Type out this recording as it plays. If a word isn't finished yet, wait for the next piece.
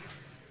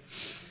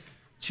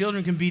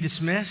Children can be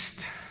dismissed.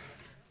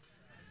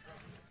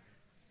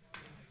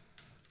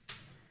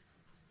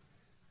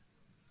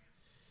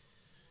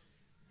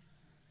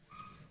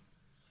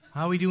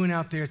 How are we doing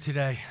out there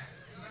today?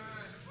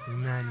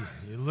 Amen.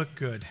 You look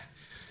good.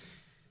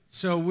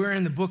 So we're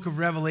in the book of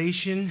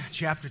Revelation,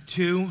 chapter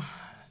 2.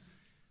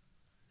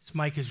 This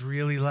mic is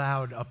really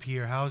loud up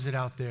here. How is it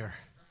out there?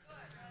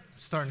 I'm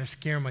starting to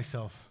scare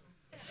myself.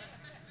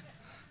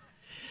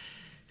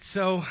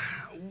 So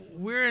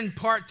we're in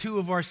part 2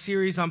 of our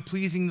series on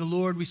pleasing the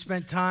Lord. We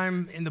spent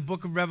time in the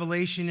book of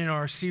Revelation in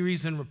our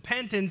series on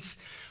repentance.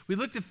 We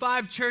looked at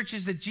 5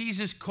 churches that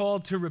Jesus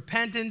called to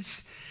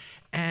repentance,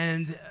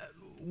 and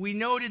we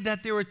noted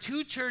that there were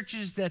 2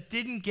 churches that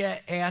didn't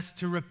get asked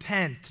to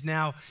repent.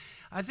 Now,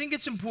 I think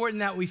it's important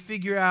that we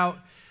figure out,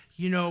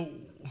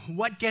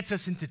 what gets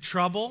us into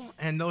trouble,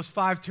 and those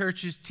 5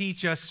 churches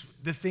teach us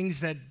the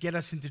things that get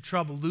us into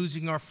trouble,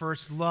 losing our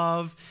first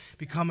love,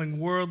 becoming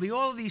worldly,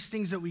 all of these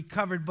things that we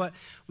covered. But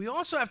we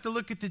also have to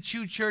look at the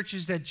 2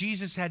 churches that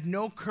Jesus had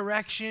no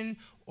correction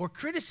or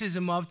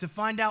criticism of to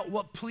find out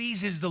what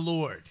pleases the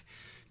Lord.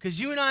 Because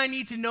you and I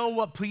need to know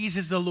what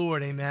pleases the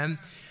Lord, amen?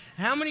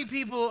 How many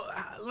people,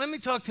 let me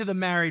talk to the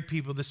married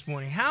people this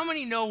morning. How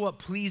many know what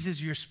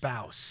pleases your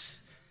spouse?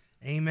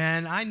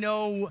 Amen. I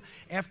know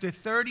after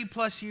 30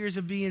 plus years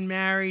of being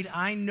married,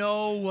 I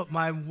know what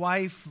my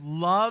wife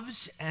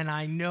loves and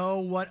I know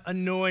what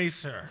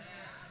annoys her.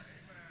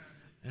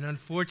 And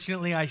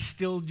unfortunately, I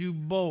still do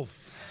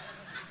both.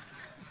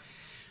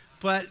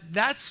 But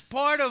that's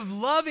part of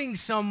loving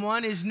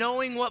someone, is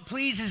knowing what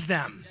pleases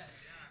them.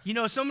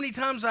 So many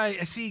times I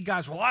see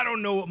guys, well, I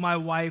don't know what my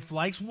wife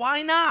likes.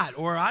 Why not?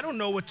 Or I don't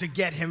know what to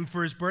get him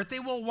for his birthday.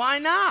 Well, why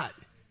not?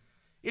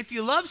 If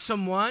you love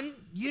someone,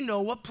 you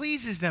know what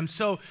pleases them.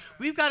 So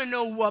we've got to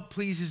know what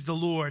pleases the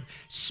Lord.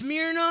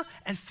 Smyrna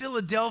and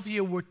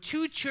Philadelphia were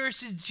 2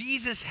 churches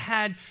Jesus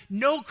had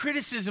no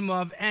criticism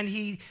of, and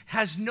he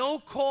has no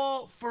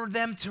call for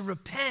them to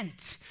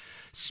repent.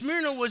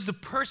 Smyrna was the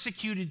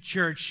persecuted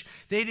church.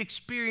 They'd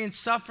experienced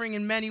suffering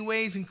in many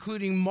ways,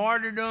 including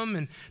martyrdom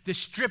and the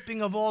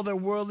stripping of all their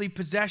worldly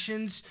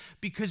possessions,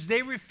 because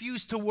they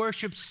refused to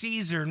worship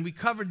Caesar, and we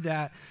covered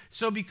that.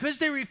 So because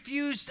they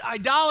refused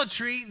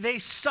idolatry, they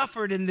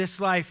suffered in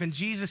this life, and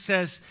Jesus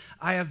says,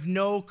 I have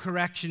no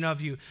correction of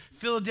you.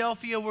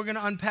 Philadelphia, we're going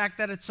to unpack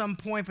that at some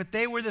point, but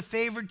they were the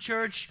favored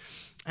church,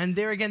 and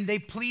there again, they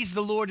pleased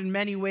the Lord in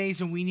many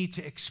ways, and we need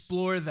to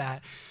explore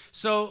that.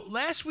 So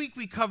last week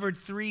we covered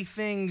 3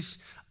 things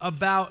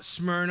about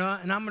Smyrna,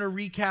 and I'm going to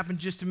recap in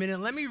just a minute.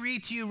 Let me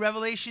read to you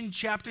Revelation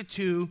chapter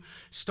 2,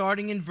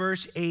 starting in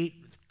verse 8,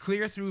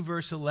 clear through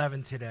verse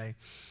 11 today.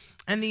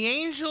 And the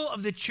angel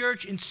of the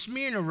church in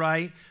Smyrna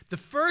write, the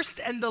first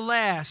and the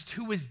last,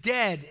 who was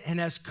dead and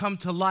has come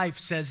to life,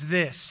 says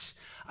this,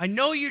 I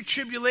know your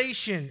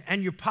tribulation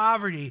and your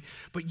poverty,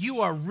 but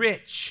you are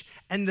rich,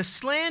 and the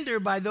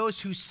slander by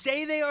those who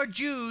say they are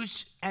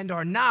Jews and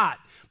are not,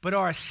 but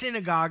are a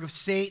synagogue of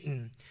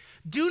Satan.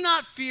 Do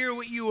not fear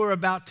what you are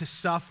about to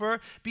suffer.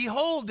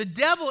 Behold, the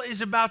devil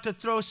is about to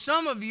throw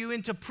some of you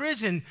into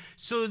prison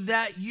so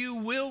that you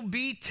will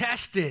be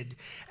tested,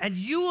 and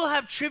you will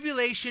have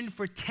tribulation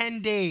for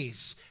 10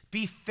 days.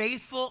 Be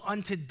faithful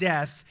unto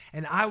death,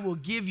 and I will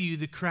give you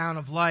the crown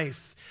of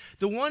life.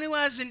 The one who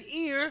has an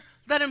ear,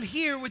 let him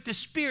hear what the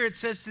Spirit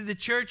says to the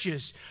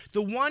churches.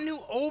 The one who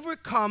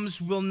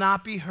overcomes will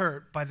not be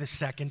hurt by the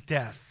second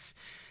death.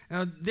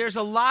 Now, there's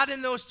a lot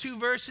in those 2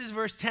 verses,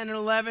 verse 10 and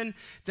 11,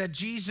 that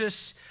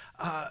Jesus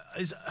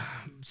is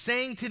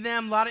saying to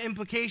them, a lot of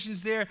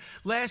implications there.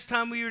 Last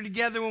time we were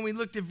together, when we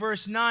looked at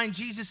verse 9,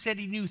 Jesus said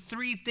he knew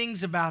 3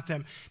 things about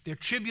them: their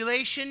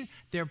tribulation,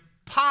 their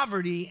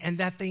poverty, and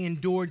that they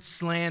endured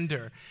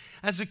slander.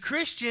 As a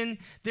Christian,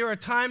 there are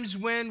times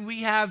when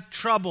we have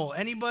trouble.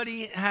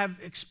 Anybody have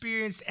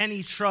experienced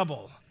any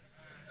trouble?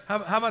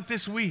 How about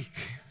this week?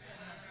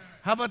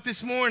 How about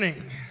this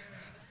morning?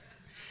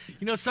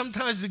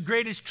 Sometimes the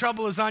greatest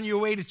trouble is on your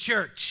way to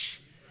church.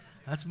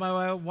 That's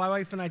my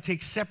wife and I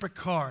take separate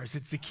cars.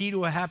 It's the key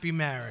to a happy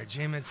marriage.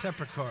 Amen,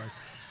 separate cars.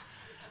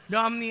 No,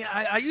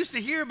 I used to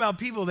hear about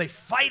people, they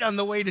fight on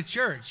the way to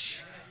church.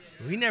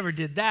 We never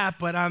did that,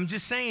 but I'm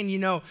just saying,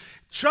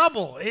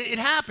 trouble, it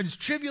happens,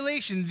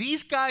 tribulation.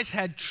 These guys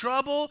had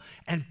trouble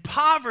and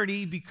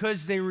poverty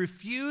because they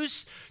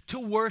refused to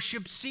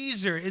worship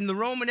Caesar. In the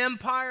Roman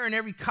Empire, in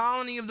every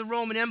colony of the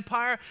Roman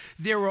Empire,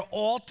 there were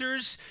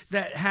altars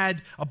that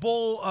had a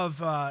bowl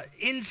of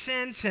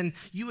incense, and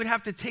you would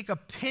have to take a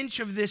pinch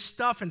of this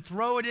stuff and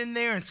throw it in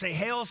there and say,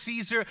 Hail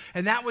Caesar,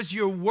 and that was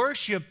your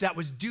worship that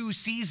was due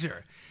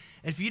Caesar.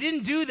 If you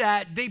didn't do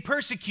that, they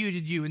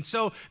persecuted you. And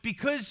so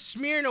because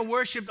Smyrna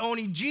worshiped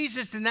only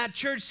Jesus, then that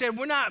church said,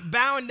 we're not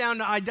bowing down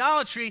to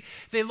idolatry.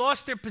 They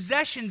lost their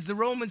possessions. The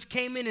Romans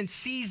came in and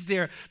seized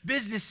their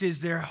businesses,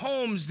 their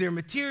homes, their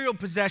material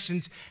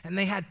possessions, and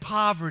they had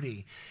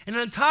poverty. And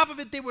on top of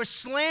it, they were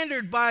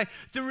slandered by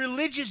the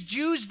religious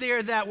Jews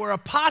there that were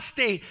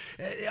apostate.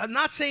 I'm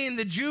not saying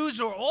the Jews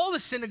or all the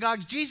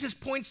synagogues. Jesus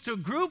points to a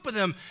group of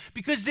them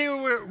because they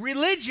were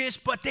religious,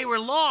 but they were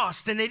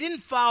lost, and they didn't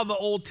follow the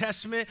Old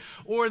Testament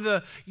or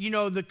the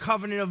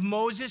covenant of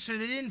Moses, or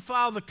they didn't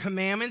follow the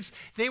commandments.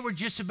 They were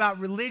just about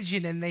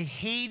religion, and they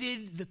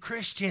hated the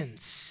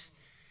Christians.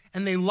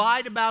 And they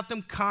lied about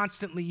them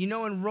constantly.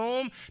 In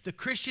Rome, the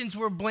Christians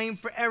were blamed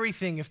for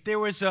everything. If there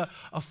was a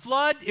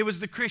flood, it was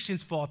the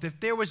Christians' fault. If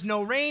there was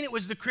no rain, it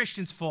was the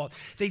Christians' fault.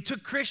 They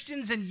took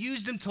Christians and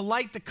used them to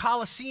light the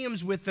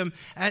Colosseums with them,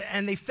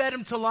 and they fed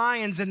them to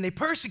lions, and they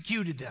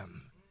persecuted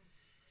them.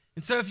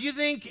 And so if you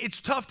think it's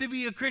tough to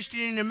be a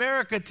Christian in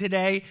America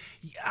today,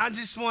 I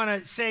just want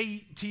to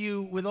say to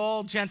you with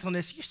all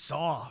gentleness, you're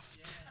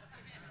soft.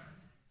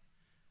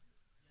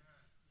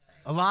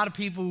 A lot of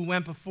people who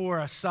went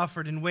before us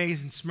suffered in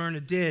ways, and Smyrna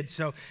did.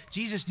 So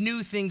Jesus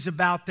knew things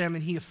about them,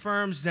 and he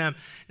affirms them.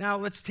 Now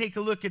let's take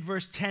a look at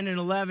verse 10 and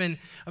 11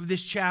 of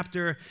this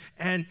chapter.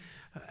 And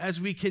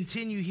as we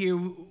continue here,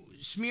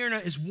 Smyrna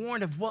is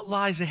warned of what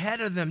lies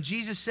ahead of them.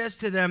 Jesus says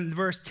to them,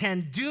 verse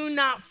 10, "Do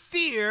not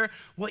fear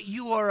what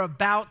you are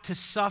about to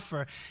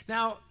suffer."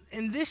 Now,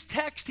 in this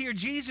text here,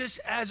 Jesus,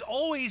 as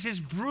always, is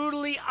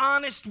brutally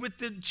honest with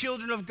the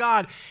children of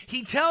God.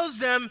 He tells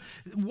them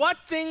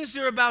what things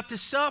they're about to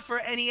suffer,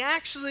 and he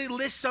actually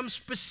lists some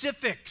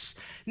specifics.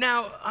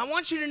 Now, I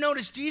want you to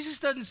notice, Jesus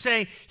doesn't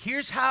say,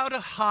 here's how to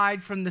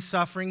hide from the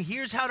suffering,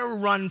 here's how to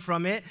run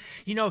from it,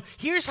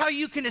 here's how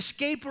you can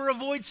escape or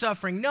avoid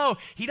suffering. No,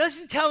 he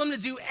doesn't tell them to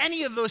do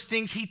any of those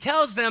things. He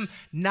tells them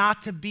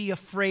not to be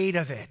afraid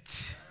of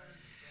it.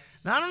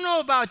 Now, I don't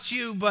know about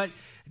you, but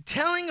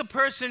telling a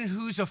person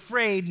who's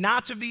afraid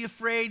not to be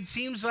afraid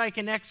seems like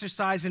an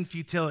exercise in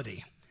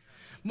futility.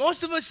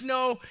 Most of us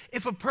know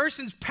if a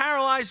person's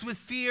paralyzed with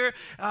fear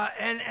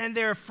and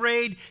they're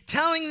afraid,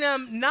 telling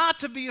them not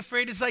to be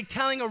afraid is like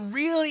telling a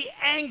really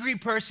angry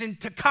person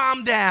to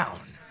calm down.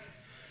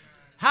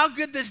 How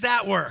good does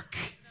that work?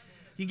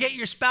 You get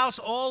your spouse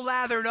all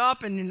lathered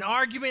up in an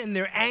argument and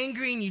they're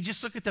angry, and you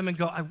just look at them and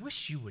go, I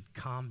wish you would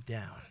calm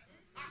down.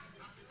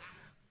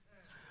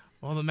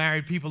 All the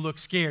married people look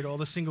scared. All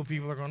the single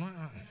people are going,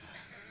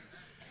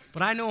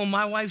 But I know when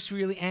my wife's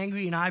really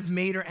angry and I've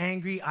made her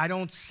angry, I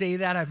don't say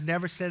that. I've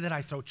never said that.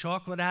 I throw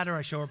chocolate at her.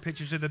 I show her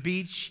pictures of the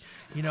beach.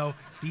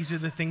 These are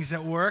the things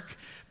that work.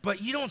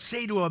 But you don't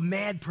say to a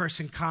mad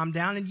person, calm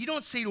down. And you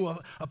don't say to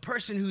a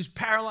person who's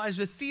paralyzed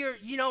with fear,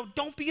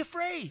 don't be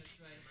afraid.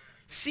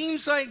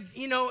 Seems like,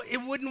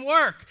 it wouldn't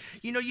work.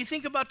 You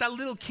think about that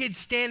little kid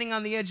standing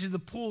on the edge of the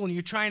pool, and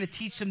you're trying to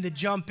teach them to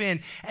jump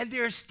in, and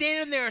they're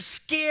standing there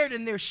scared,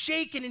 and they're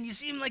shaking, and you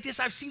see them like this.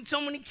 I've seen so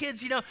many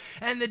kids,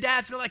 and the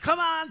dads go like, come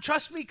on,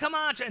 trust me, come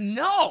on. And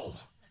no,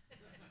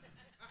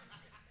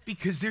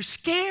 because they're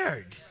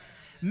scared.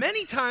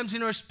 Many times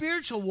in our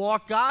spiritual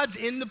walk, God's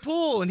in the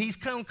pool, and he's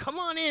come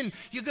on in.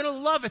 You're going to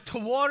love it. The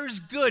water's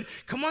good.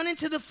 Come on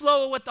into the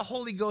flow of what the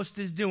Holy Ghost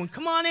is doing.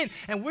 Come on in.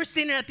 And we're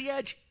standing at the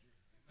edge,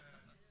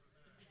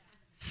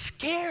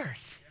 scared.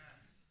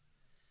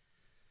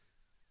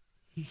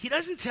 He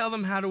doesn't tell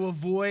them how to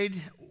avoid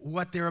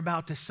what they're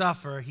about to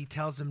suffer. He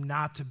tells them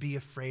not to be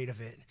afraid of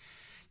it.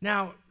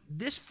 Now,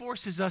 this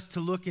forces us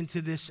to look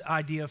into this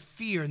idea of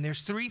fear. And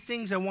there's three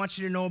things I want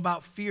you to know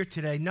about fear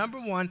today. Number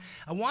one,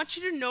 I want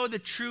you to know the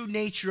true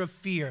nature of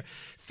fear.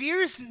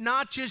 Fear is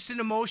not just an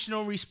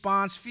emotional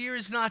response. Fear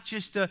is not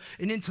just an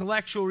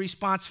intellectual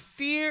response.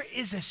 Fear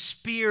is a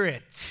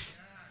spirit.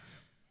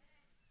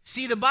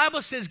 See, the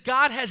Bible says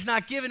God has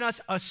not given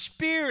us a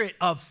spirit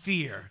of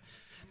fear.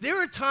 There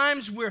are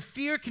times where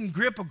fear can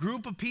grip a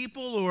group of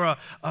people or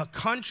a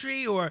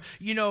country or,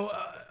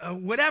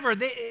 whatever,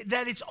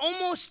 that it's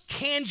almost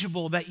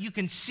tangible that you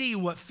can see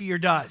what fear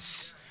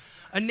does.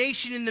 A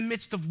nation in the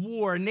midst of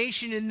war, a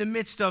nation in the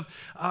midst of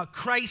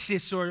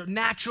crisis or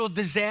natural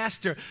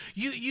disaster.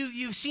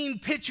 You've seen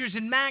pictures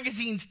in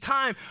magazines,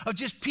 time, of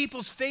just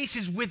people's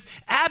faces with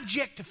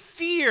abject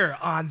fear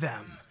on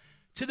them,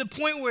 to the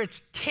point where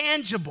it's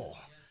tangible.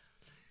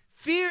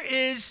 Fear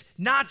is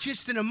not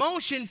just an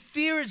emotion,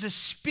 fear is a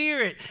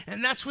spirit,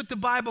 and that's what the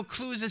Bible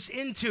clues us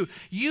into.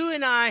 You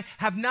and I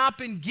have not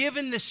been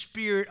given the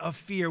spirit of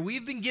fear.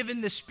 We've been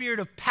given the spirit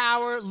of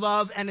power,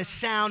 love, and a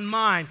sound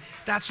mind.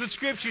 That's what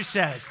Scripture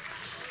says.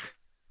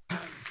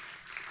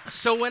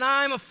 So when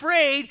I'm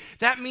afraid,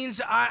 that means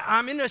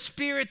I'm in a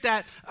spirit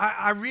that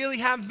I really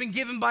haven't been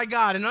given by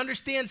God. And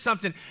understand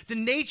something, the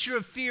nature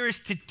of fear is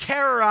to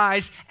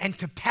terrorize and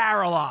to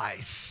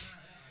paralyze.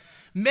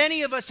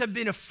 Many of us have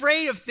been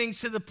afraid of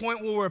things to the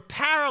point where we're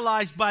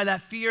paralyzed by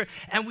that fear,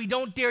 and we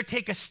don't dare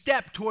take a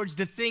step towards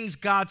the things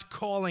God's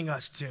calling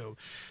us to.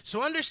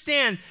 So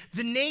understand,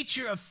 the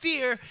nature of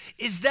fear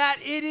is that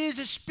it is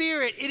a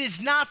spirit. It is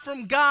not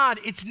from God.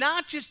 It's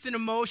not just an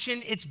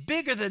emotion. It's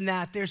bigger than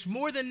that. There's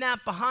more than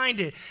that behind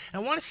it.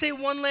 And I want to say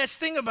one last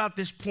thing about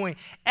this point.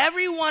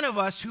 Every one of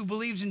us who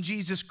believes in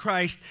Jesus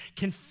Christ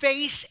can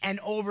face and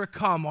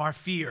overcome our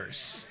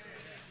fears.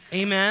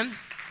 Amen.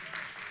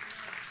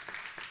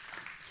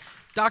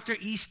 Dr.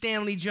 E.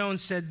 Stanley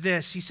Jones said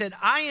this. He said,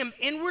 I am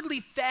inwardly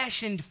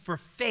fashioned for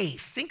faith.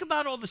 Think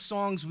about all the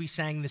songs we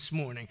sang this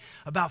morning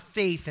about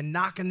faith and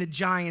knocking the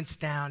giants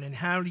down and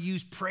how to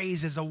use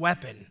praise as a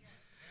weapon.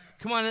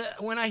 Come on,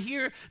 when I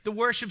hear the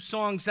worship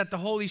songs that the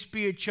Holy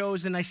Spirit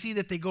chose and I see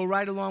that they go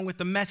right along with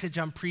the message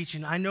I'm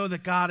preaching, I know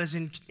that God is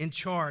in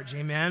charge,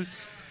 amen?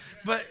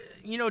 But,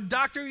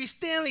 Dr. E.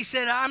 Stanley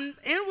said, I'm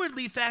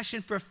inwardly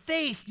fashioned for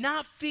faith,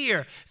 not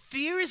fear.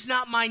 Fear is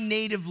not my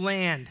native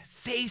land.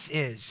 Faith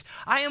is.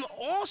 I am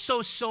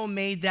also so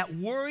made that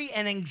worry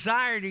and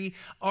anxiety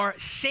are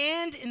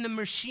sand in the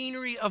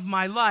machinery of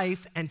my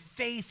life, and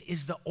faith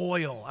is the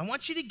oil. I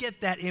want you to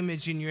get that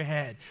image in your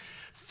head.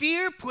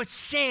 Fear puts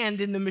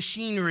sand in the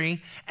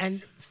machinery,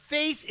 and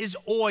faith is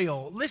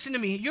oil. Listen to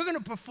me. You're going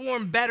to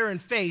perform better in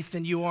faith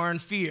than you are in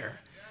fear.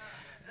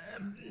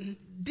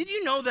 Did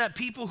you know that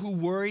people who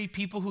worry,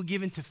 people who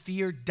give into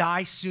fear,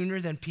 die sooner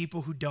than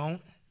people who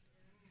don't?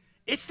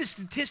 It's the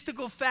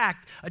statistical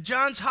fact. A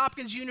Johns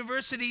Hopkins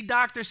University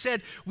doctor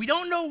said, we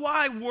don't know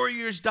why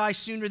warriors die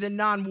sooner than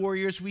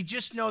non-warriors. We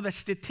just know that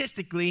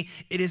statistically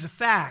it is a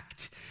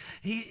fact.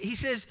 He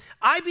says,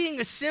 I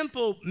being a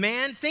simple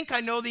man think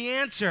I know the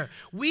answer.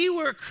 We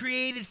were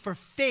created for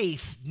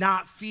faith,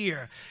 not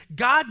fear.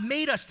 God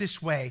made us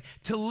this way.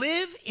 To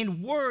live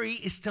in worry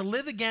is to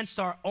live against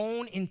our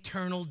own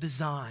internal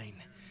design.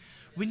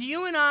 When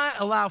you and I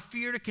allow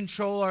fear to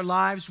control our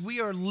lives, we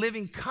are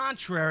living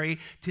contrary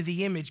to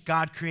the image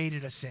God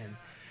created us in.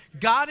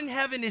 God in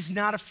heaven is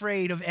not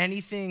afraid of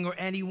anything or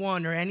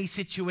anyone or any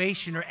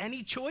situation or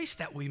any choice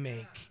that we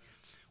make.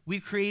 We're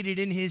created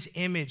in his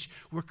image.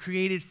 We're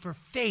created for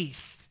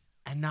faith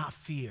and not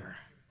fear.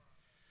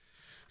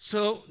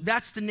 So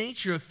that's the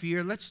nature of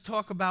fear. Let's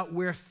talk about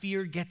where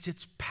fear gets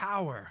its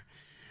power.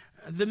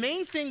 The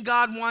main thing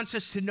God wants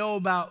us to know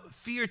about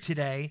fear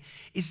today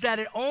is that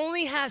it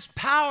only has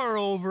power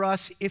over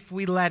us if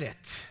we let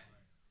it.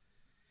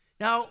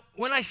 Now,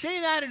 when I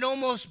say that, it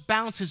almost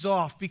bounces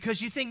off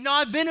because you think, no,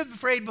 I've been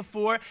afraid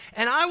before,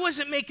 and I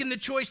wasn't making the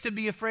choice to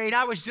be afraid.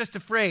 I was just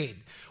afraid.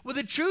 Well,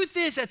 the truth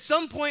is, at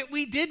some point,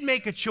 we did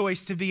make a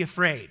choice to be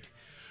afraid.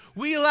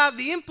 We allowed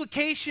the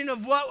implication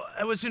of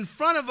what was in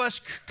front of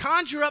us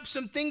conjure up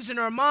some things in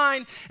our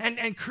mind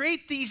and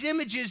create these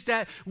images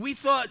that we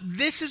thought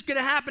this is going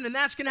to happen and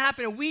that's going to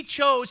happen, and we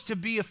chose to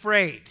be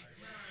afraid.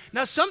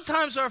 Now,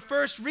 sometimes our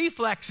first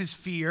reflex is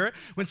fear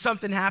when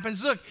something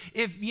happens. Look,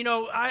 if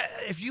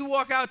you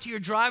walk out to your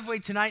driveway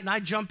tonight and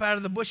I jump out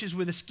of the bushes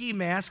with a ski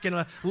mask and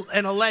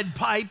a lead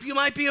pipe, you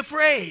might be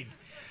afraid.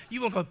 You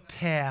won't go,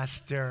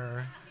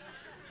 Pastor,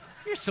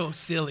 you're so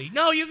silly.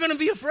 No, you're going to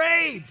be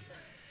afraid.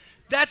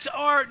 That's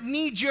our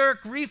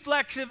knee-jerk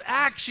reflexive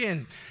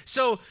action.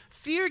 So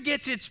fear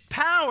gets its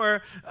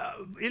power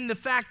in the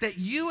fact that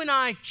you and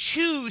I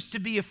choose to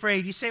be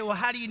afraid. You say, well,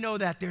 how do you know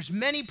that? There's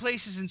many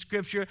places in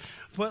Scripture,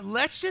 but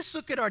let's just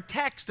look at our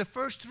text, the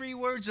first 3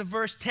 words of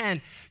verse 10.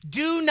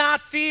 Do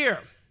not fear.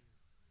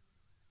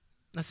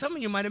 Now, some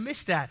of you might have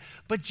missed that,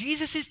 but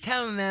Jesus is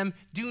telling them,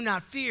 do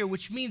not fear,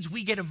 which means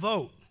we get a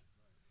vote,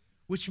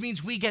 which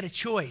means we get a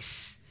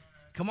choice.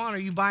 Come on, are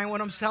you buying what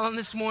I'm selling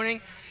this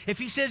morning? If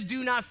he says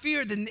do not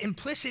fear, then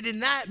implicit in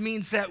that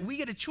means that we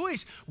get a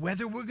choice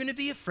whether we're going to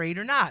be afraid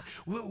or not.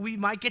 We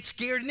might get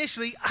scared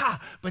initially,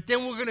 but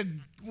then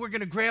we're going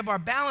to grab our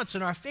balance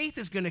and our faith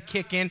is going to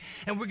kick in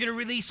and we're going to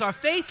release our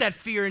faith at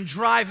fear and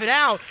drive it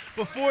out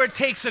before it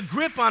takes a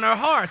grip on our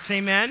hearts,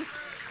 amen?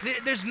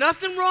 There's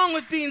nothing wrong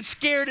with being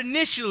scared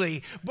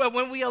initially, but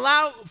when we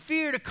allow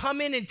fear to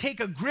come in and take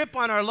a grip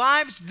on our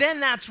lives, then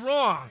that's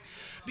wrong.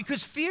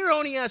 Because fear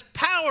only has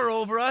power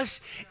over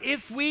us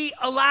if we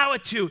allow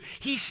it to.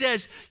 He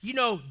says,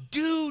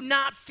 do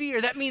not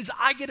fear. That means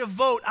I get a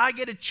vote, I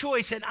get a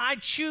choice, and I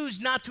choose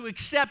not to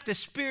accept the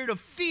spirit of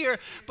fear,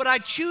 but I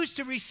choose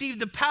to receive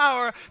the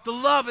power, the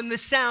love, and the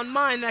sound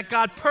mind that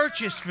God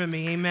purchased for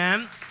me,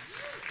 amen?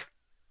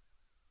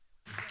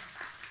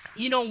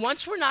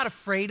 Once we're not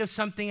afraid of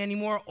something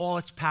anymore, all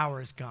its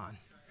power is gone.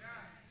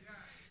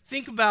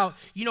 Think about,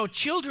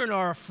 children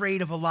are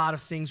afraid of a lot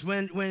of things.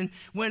 When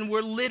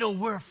we're little,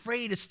 we're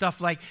afraid of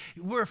stuff like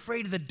we're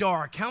afraid of the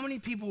dark. How many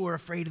people were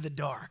afraid of the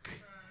dark?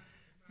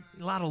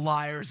 A lot of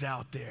liars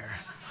out there.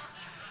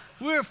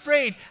 We're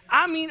afraid.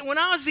 When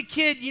I was a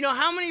kid,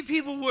 how many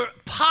people were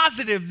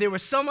positive there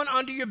was someone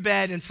under your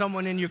bed and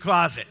someone in your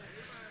closet?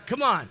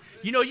 Come on.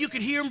 You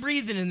could hear them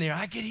breathing in there.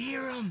 I could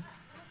hear them.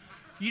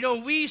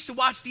 We used to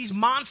watch these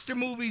monster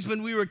movies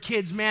when we were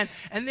kids, man.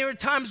 And there were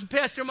times,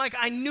 Pastor Mike,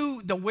 I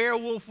knew the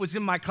werewolf was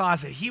in my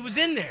closet. He was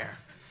in there.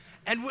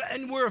 And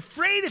we're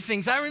afraid of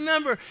things. I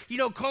remember,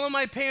 calling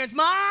my parents,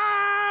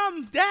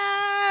 Mom,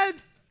 Dad,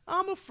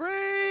 I'm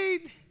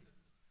afraid. And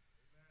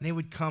they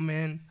would come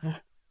in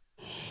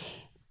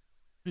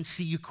and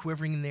see you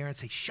quivering in there and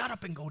say, shut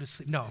up and go to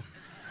sleep. No.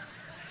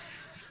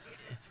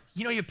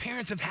 Your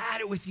parents have had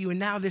it with you, and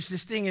now there's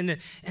this thing. And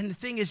the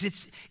thing is,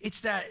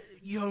 it's that,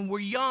 we're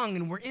young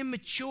and we're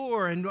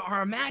immature and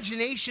our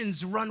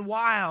imaginations run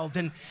wild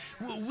and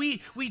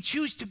we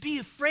choose to be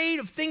afraid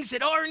of things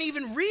that aren't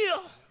even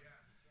real.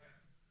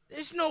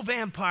 There's no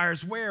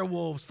vampires,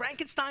 werewolves.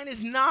 Frankenstein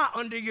is not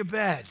under your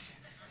bed.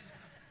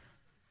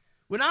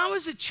 When I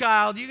was a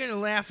child, you're going to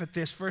laugh at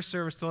this. First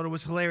service thought it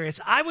was hilarious.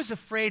 I was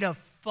afraid of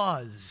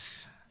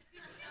fuzz.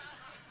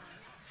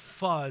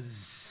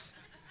 Fuzz.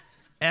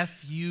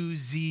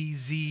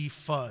 F-U-Z-Z,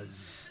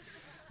 fuzz.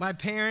 My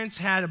parents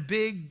had a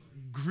big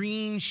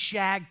green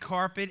shag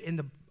carpet in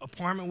the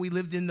apartment we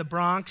lived in the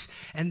Bronx,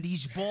 and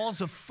these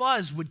balls of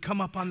fuzz would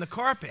come up on the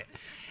carpet.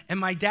 And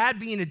my dad,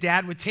 being a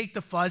dad, would take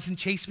the fuzz and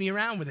chase me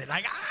around with it.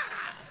 Like,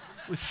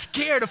 was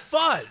scared of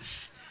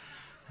fuzz.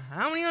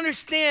 How many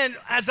understand,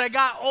 as I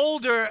got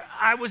older,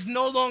 I was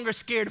no longer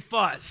scared of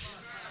fuzz?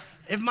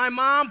 If my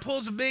mom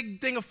pulls a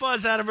big thing of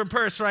fuzz out of her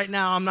purse right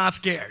now, I'm not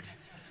scared.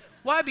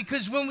 Why?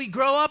 Because when we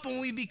grow up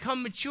and we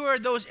become mature,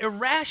 those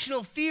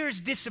irrational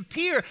fears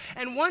disappear.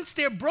 And once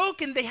they're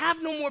broken, they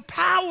have no more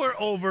power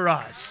over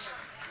us.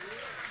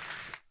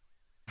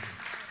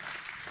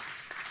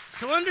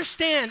 So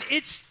understand,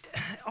 it's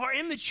our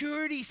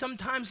immaturity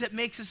sometimes that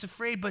makes us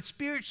afraid, but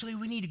spiritually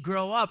we need to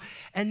grow up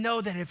and know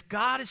that if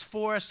God is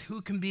for us,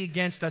 who can be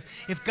against us?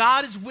 If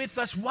God is with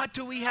us, what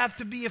do we have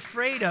to be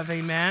afraid of?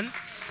 Amen?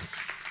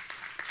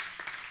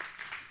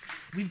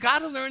 We've got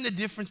to learn the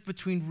difference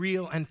between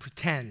real and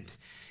pretend.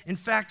 In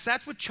fact,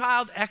 that's what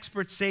child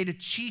experts say to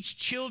teach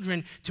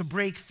children to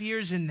break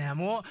fears in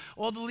them.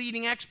 All the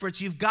leading experts,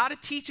 you've got to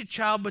teach a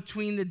child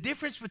between the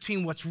difference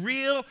between what's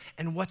real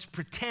and what's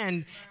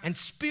pretend. And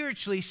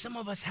spiritually, some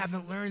of us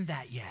haven't learned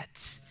that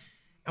yet.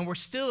 And we're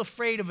still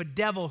afraid of a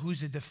devil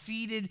who's a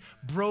defeated,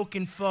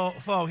 broken foe.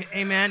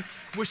 Amen?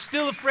 We're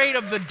still afraid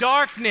of the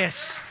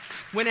darkness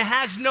when it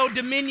has no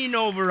dominion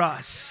over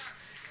us.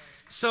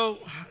 So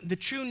the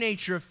true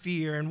nature of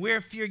fear and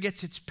where fear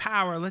gets its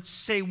power, let's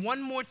say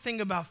one more thing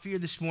about fear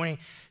this morning.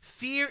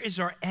 Fear is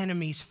our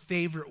enemy's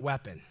favorite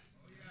weapon.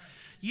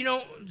 You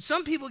know,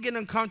 some people get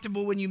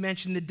uncomfortable when you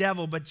mention the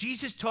devil, but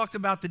Jesus talked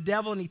about the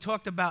devil and he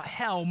talked about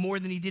hell more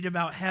than he did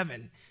about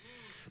heaven.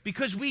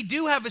 Because we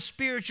do have a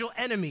spiritual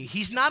enemy.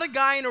 He's not a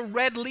guy in a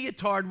red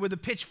leotard with a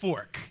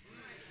pitchfork,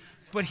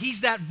 but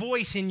he's that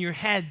voice in your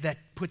head that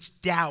puts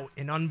doubt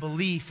and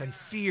unbelief and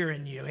fear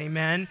in you.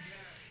 Amen?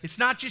 It's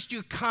not just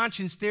your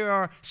conscience. There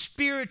are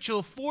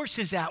spiritual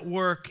forces at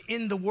work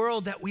in the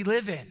world that we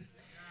live in.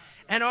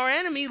 And our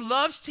enemy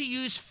loves to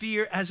use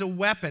fear as a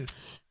weapon.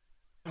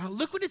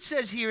 Look what it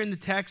says here in the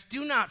text.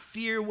 Do not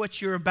fear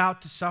what you're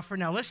about to suffer.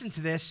 Now listen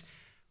to this.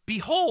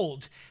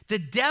 Behold, the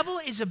devil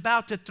is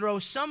about to throw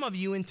some of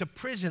you into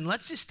prison.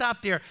 Let's just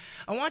stop there.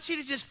 I want you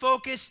to just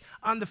focus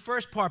on the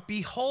first part.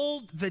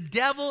 Behold, the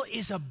devil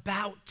is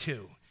about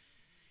to.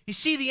 You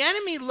see, the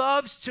enemy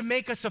loves to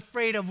make us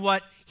afraid of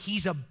what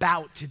he's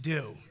about to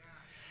do.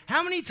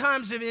 How many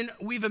times have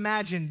we've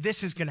imagined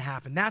this is going to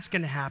happen, that's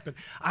going to happen.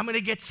 I'm going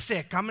to get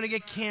sick. I'm going to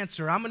get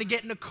cancer. I'm going to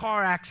get in a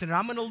car accident.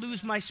 I'm going to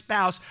lose my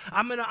spouse.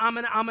 I'm going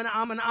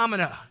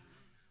to.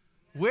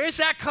 Where's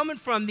that coming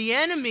from? The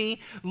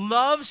enemy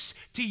loves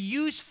to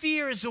use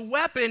fear as a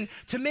weapon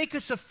to make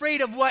us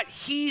afraid of what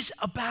he's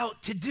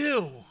about to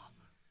do.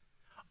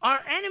 Our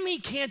enemy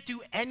can't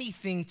do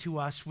anything to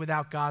us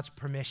without God's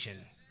permission.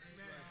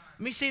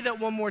 Let me say that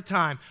one more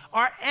time.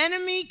 Our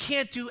enemy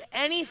can't do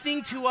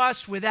anything to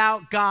us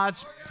without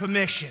God's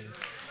permission.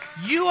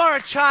 You are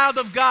a child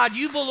of God.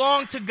 You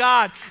belong to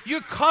God.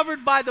 You're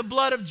covered by the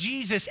blood of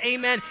Jesus.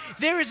 Amen.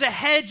 There is a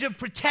hedge of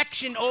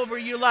protection over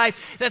your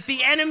life that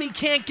the enemy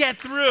can't get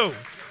through.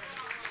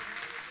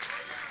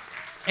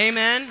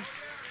 Amen.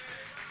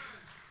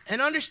 And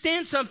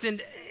understand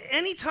something.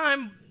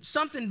 Anytime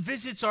something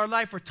visits our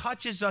life or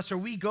touches us or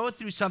we go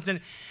through something,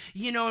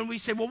 and we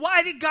say, well,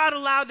 why did God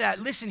allow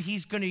that? Listen,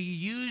 he's going to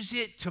use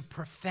it to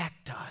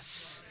perfect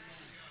us.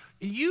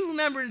 You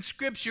remember in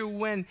Scripture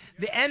when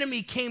the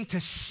enemy came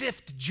to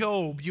sift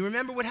Job. You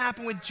remember what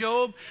happened with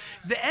Job?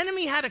 The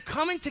enemy had to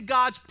come into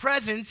God's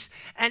presence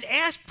and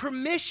ask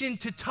permission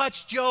to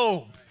touch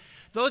Job.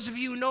 Those of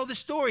you who know the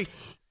story,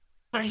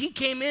 he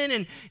came in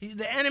and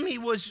the enemy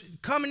was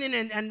coming in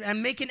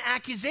and making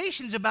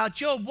accusations about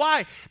Job.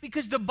 Why?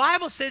 Because the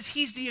Bible says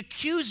he's the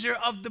accuser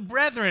of the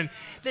brethren.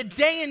 That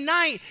day and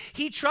night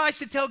he tries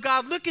to tell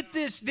God, look at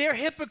this, they're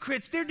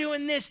hypocrites, they're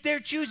doing this,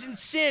 they're choosing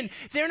sin,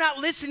 they're not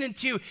listening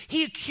to you.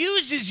 He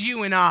accuses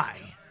you and I.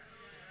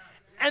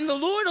 And the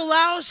Lord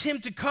allows him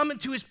to come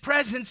into his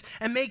presence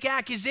and make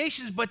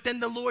accusations, but then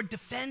the Lord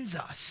defends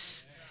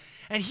us.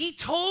 And he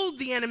told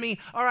the enemy,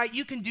 all right,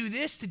 you can do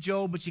this to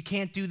Job, but you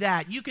can't do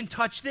that. You can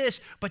touch this,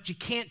 but you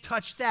can't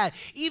touch that.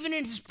 Even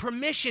in his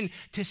permission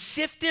to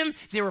sift him,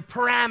 there are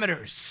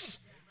parameters.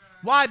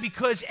 Why?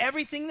 Because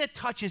everything that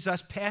touches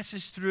us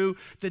passes through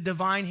the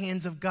divine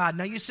hands of God.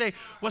 Now you say,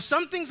 well,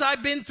 some things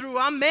I've been through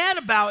I'm mad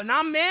about, and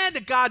I'm mad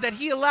at God that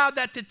he allowed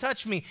that to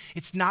touch me.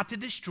 It's not to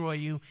destroy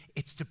you,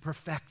 it's to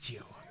perfect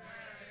you.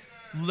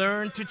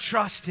 Learn to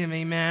trust him,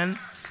 amen.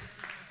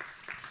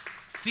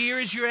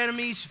 Fear is your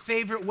enemy's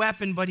favorite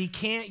weapon, but he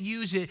can't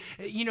use it.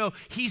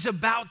 He's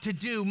about to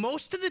do.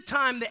 Most of the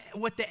time,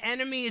 what the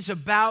enemy is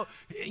about,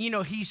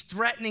 he's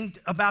threatening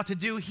about to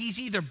do, he's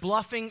either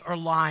bluffing or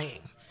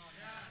lying.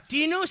 Do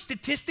you know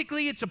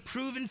statistically it's a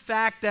proven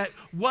fact that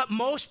what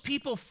most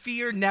people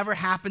fear never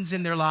happens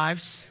in their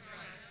lives?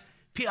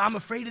 I'm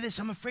afraid of this.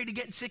 I'm afraid of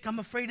getting sick. I'm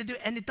afraid of doing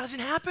it. And it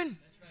doesn't happen.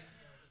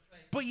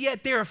 But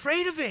yet they're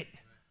afraid of it.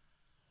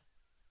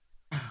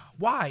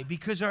 Why?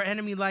 Because our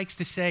enemy likes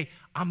to say,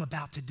 I'm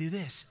about to do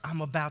this,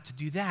 I'm about to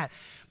do that.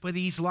 But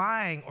he's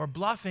lying or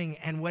bluffing,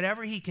 and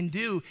whatever he can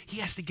do, he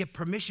has to get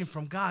permission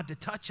from God to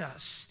touch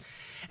us.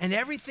 And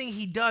everything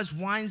he does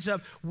winds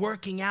up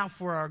working out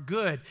for our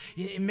good.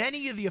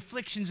 Many of the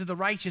afflictions of the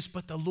righteous,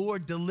 but the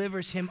Lord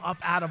delivers him up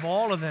out of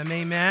all of them.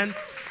 Amen.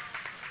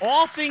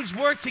 All things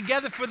work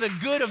together for the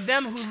good of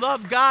them who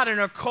love God and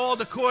are called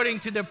according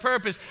to their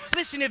purpose.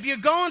 Listen, if you're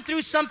going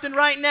through something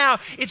right now,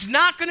 it's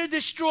not going to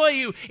destroy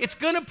you. It's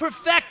going to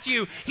perfect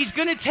you. He's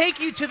going to take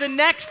you to the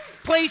next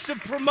place of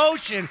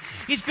promotion.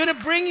 He's going to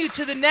bring you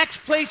to the next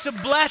place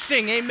of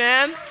blessing.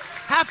 Amen.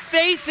 Have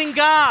faith in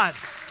God.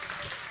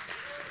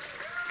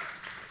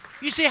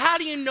 You say, how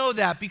do you know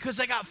that? Because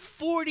I got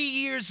 40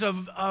 years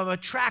of a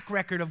track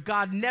record of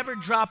God never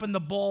dropping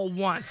the ball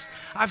once.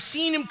 I've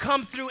seen him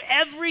come through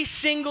every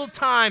single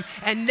time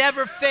and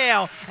never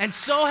fail, and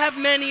so have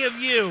many of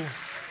you.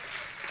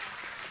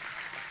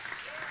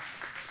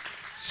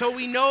 So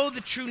we know the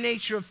true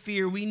nature of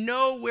fear. We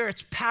know where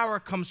its power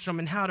comes from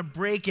and how to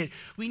break it.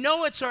 We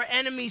know it's our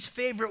enemy's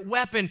favorite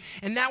weapon,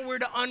 and that we're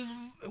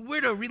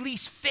to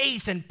release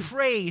faith and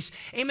praise.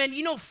 Amen.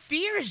 You know,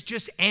 fear is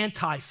just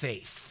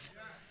anti-faith.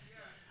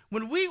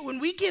 When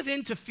we give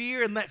in to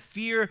fear and let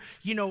fear,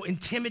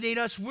 intimidate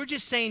us, we're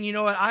just saying, you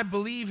know what, I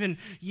believe in,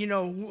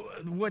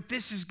 what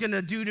this is going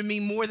to do to me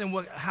more than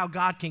how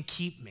God can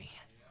keep me.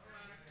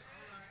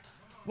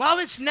 While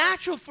it's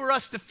natural for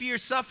us to fear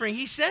suffering,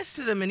 he says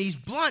to them, and he's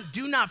blunt,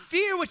 do not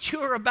fear what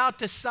you are about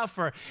to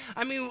suffer.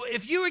 I mean,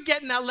 if you were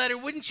getting that letter,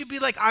 wouldn't you be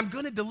like, I'm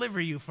going to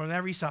deliver you from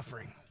every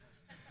suffering?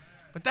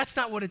 But that's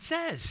not what it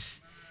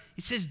says.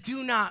 It says,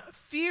 do not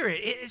fear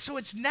it. So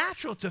it's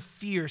natural to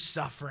fear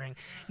suffering.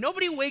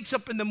 Nobody wakes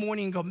up in the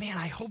morning and go, man,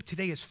 I hope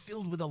today is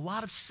filled with a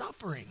lot of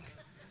suffering.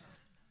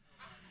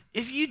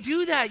 If you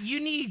do that,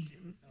 you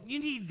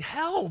need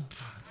help.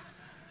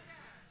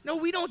 No,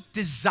 we don't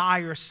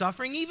desire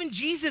suffering. Even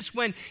Jesus,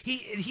 when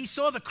he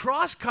saw the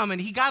cross coming,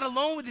 he got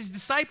alone with his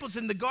disciples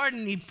in the garden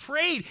and he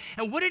prayed.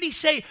 And what did he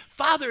say?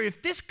 Father,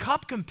 if this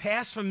cup can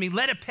pass from me,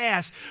 let it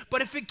pass.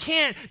 But if it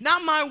can't,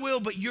 not my will,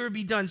 but your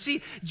be done.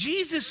 See,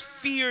 Jesus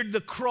feared the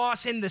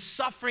cross and the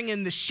suffering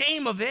and the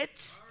shame of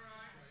it.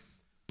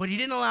 But he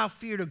didn't allow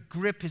fear to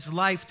grip his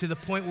life to the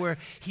point where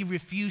he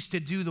refused to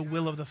do the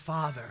will of the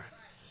Father.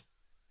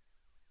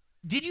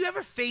 Did you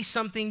ever face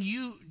something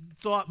you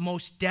thought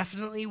most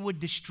definitely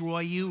would destroy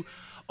you,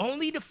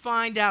 only to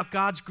find out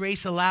God's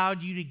grace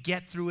allowed you to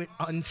get through it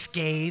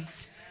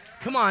unscathed?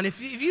 Come on,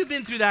 if you've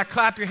been through that,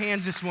 clap your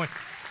hands this morning.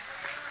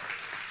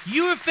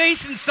 You were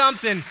facing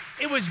something,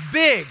 it was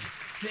big.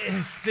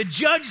 The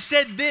judge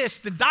said this,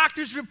 the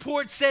doctor's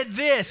report said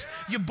this,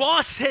 your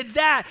boss said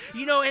that,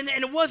 and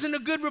it wasn't a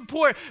good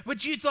report,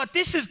 but you thought,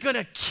 this is going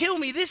to kill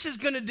me, this is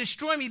going to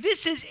destroy me,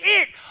 this is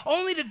it,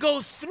 only to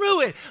go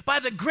through it by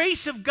the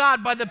grace of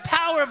God, by the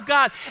power of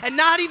God, and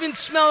not even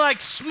smell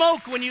like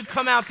smoke when you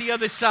come out the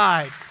other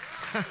side.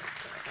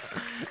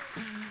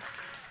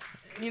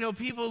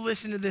 People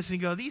listen to this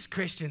and go, these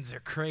Christians are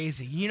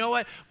crazy. You know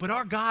what? But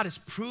our God has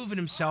proven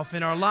himself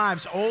in our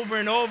lives over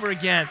and over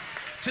again,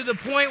 to the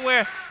point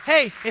where,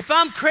 hey, if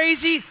I'm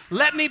crazy,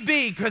 let me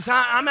be, because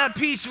I'm at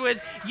peace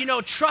with,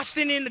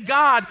 trusting in the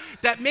God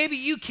that maybe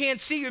you can't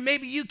see or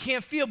maybe you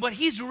can't feel, but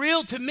he's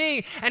real to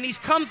me and he's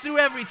come through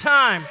every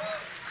time.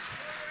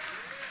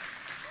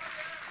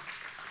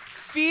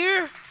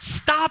 Fear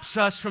stops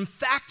us from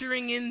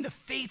factoring in the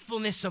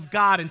faithfulness of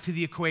God into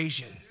the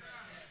equation.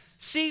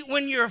 See,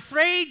 when you're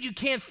afraid, you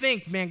can't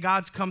think, man,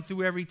 God's come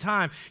through every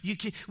time.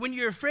 When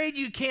you're afraid,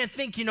 you can't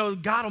think,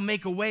 God will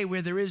make a way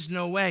where there is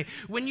no way.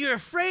 When you're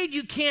afraid,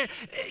 you can't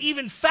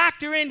even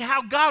factor in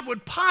how God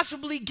would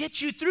possibly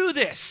get you through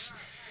this.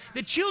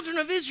 The children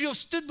of Israel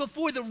stood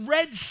before the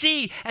Red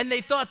Sea and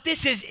they thought,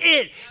 this is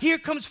it. Here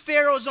comes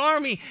Pharaoh's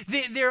army.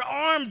 They're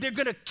armed. They're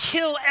going to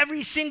kill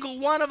every single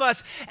one of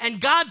us.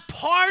 And God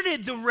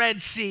parted the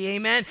Red Sea,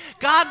 amen.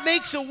 God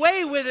makes a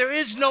way where there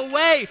is no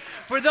way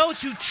for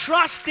those who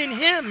trust in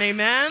him,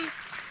 amen.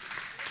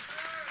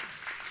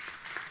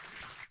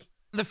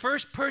 The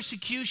first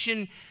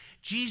persecution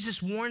Jesus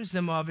warns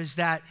them of is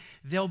that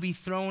they'll be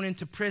thrown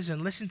into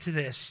prison. Listen to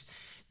this.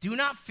 Do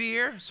not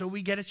fear, so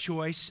we get a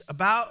choice,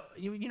 about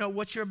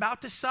what you're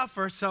about to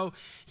suffer, so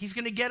he's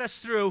going to get us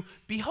through.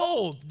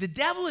 Behold, the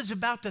devil is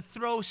about to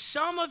throw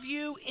some of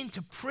you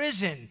into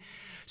prison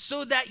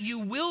so that you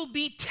will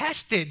be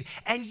tested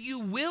and you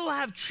will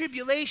have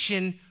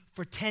tribulation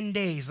for 10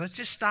 days. Let's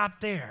just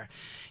stop there.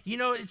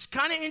 It's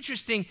kind of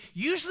interesting.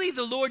 Usually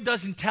the Lord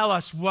doesn't tell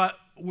us what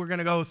we're going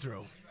to go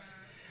through.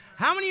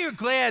 How many are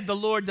glad the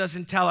Lord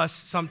doesn't tell us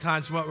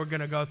sometimes what we're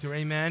going to go through?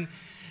 Amen.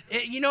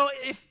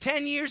 If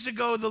 10 years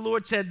ago the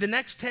Lord said, the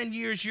next 10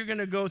 years you're going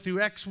to go through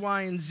X,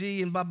 Y, and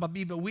Z and blah, blah,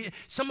 blah, but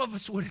some of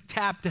us would have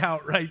tapped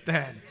out right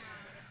then.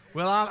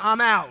 Well,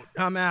 I'm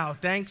out.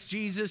 Thanks,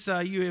 Jesus.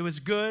 It was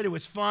good. It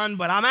was fun,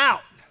 but I'm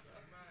out.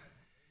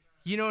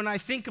 And I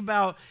think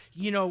about,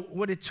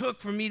 what it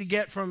took for me to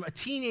get from a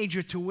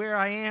teenager to where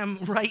I am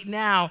right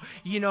now.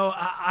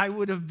 I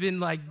would have been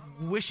like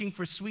wishing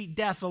for sweet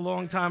death a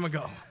long time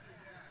ago.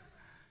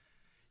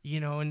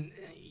 And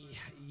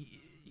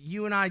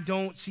you and I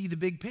don't see the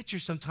big picture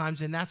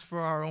sometimes, and that's for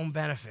our own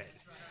benefit.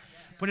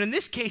 But in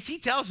this case, he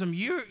tells them,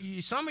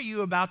 some of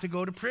you are about to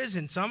go to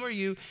prison. Some of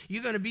you're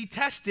going to be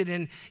tested,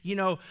 and,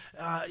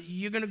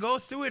 you're going to go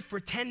through it for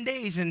 10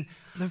 days. And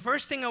the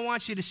first thing I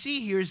want you to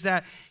see here is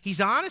that he's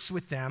honest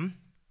with them,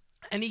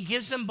 and he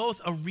gives them both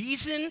a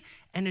reason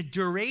and a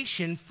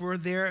duration for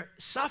their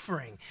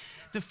suffering.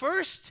 The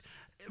first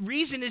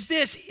reason is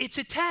this: it's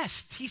a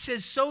test. He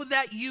says, so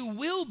that you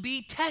will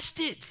be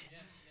tested.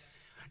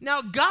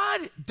 Now,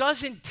 God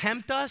doesn't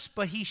tempt us,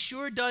 but he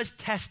sure does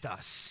test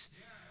us.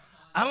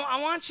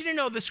 I want you to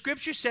know the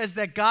scripture says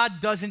that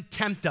God doesn't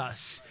tempt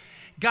us.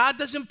 God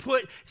doesn't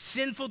put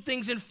sinful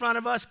things in front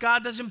of us.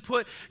 God doesn't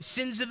put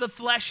sins of the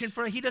flesh in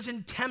front of us. He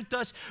doesn't tempt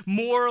us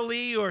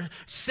morally or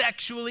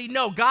sexually.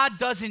 No, God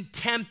doesn't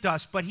tempt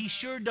us, but he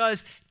sure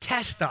does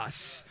test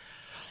us.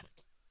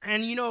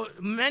 And,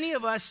 many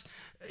of us,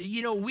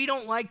 we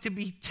don't like to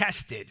be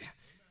tested.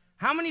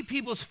 How many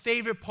people's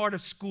favorite part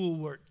of school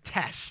were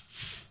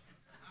tests?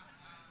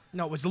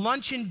 No, it was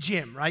lunch and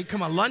gym, right?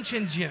 Come on, lunch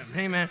and gym.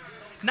 Hey, man.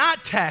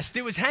 Not test.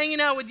 It was hanging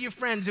out with your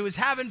friends. It was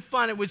having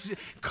fun. It was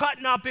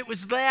cutting up. It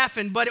was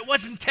laughing, but it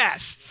wasn't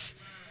tests.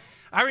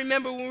 I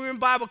remember when we were in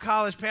Bible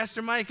college,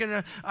 Pastor Mike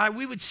and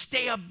we would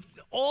stay up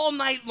all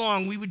night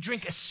long. We would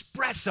drink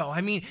espresso. I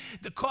mean,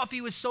 the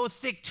coffee was so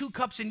thick, 2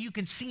 cups, and you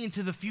can see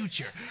into the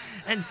future.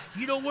 And,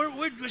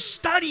 we're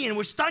studying.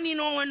 We're studying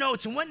all our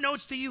notes. And what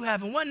notes do you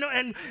have? And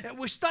and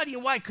we're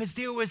studying. Why? Because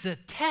there was a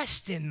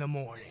test in the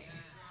morning.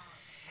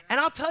 And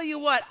I'll tell you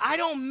what, I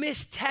don't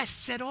miss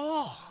tests at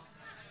all.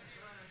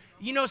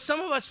 Some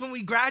of us, when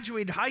we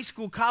graduated high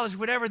school, college,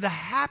 whatever, the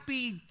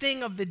happy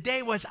thing of the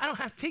day was, I don't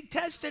have to take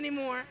tests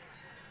anymore.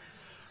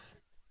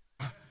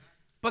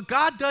 But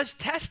God does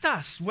test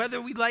us, whether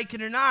we like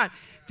it or not.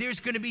 There's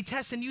going to be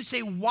tests. And you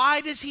say,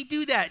 why does he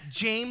do that?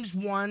 James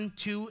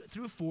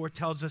 1:2-4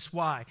 tells us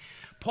why.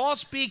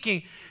 James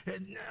speaking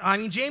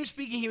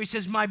here, he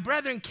says, my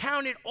brethren,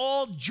 count it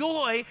all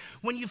joy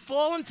when you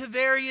fall into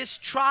various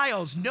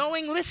trials,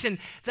 knowing, listen,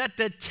 that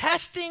the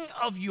testing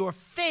of your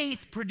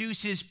faith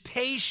produces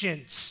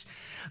patience.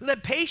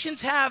 Let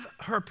patience have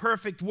her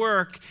perfect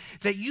work,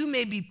 that you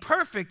may be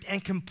perfect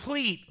and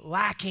complete,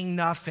 lacking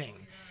nothing.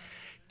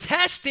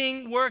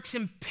 Testing works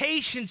in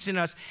patience in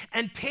us,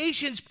 and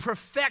patience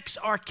perfects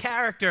our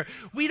character.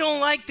 We don't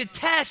like the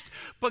test,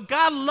 but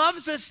God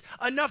loves us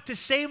enough to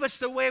save us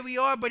the way we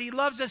are, but he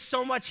loves us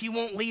so much he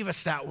won't leave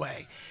us that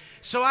way.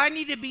 So I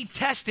need to be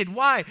tested.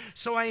 Why?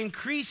 So I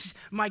increase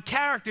my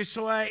character,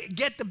 so I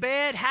get the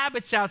bad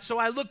habits out, so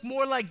I look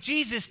more like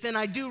Jesus than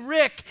I do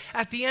Rick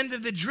at the end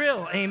of the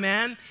drill.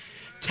 Amen?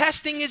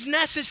 Testing is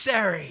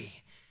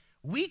necessary.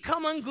 We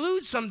come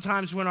unglued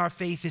sometimes when our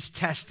faith is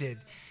tested,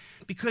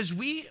 because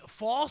we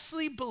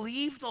falsely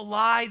believe the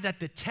lie that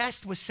the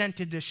test was sent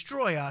to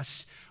destroy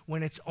us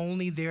when it's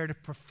only there to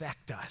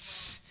perfect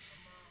us.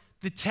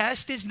 The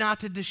test is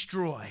not to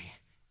destroy,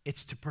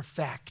 it's to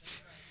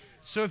perfect.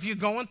 So if you're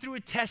going through a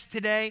test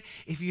today,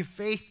 if your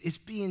faith is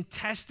being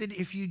tested,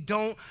 if you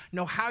don't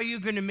know how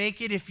you're going to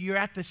make it, if you're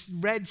at the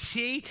Red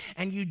Sea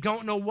and you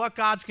don't know what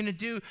God's going to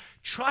do,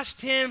 trust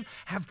him,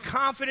 have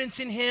confidence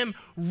in him,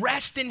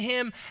 rest in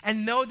him,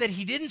 and know that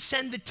he didn't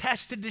send the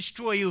test to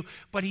destroy you,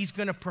 but he's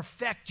going to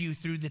perfect you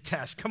through the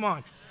test. Come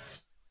on.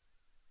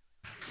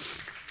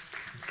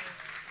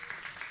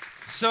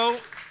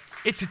 So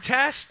it's a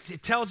test.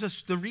 It tells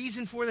us the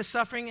reason for the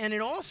suffering, and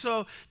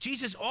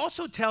Jesus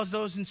also tells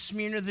those in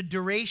Smyrna the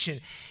duration.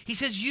 He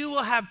says, you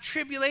will have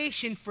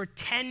tribulation for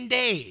 10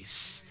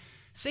 days.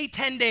 Say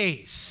 10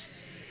 days.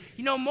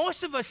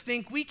 Most of us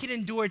think we can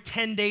endure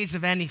 10 days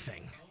of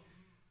anything.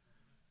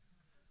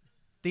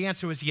 The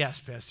answer was yes,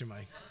 Pastor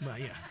Mike. Well,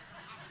 yeah.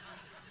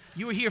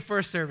 You were here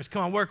first service.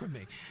 Come on, work with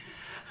me.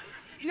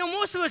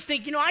 Most of us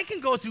think, I can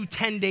go through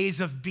 10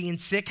 days of being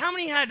sick. How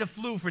many had the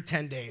flu for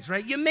 10 days,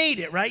 right? You made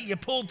it, right? You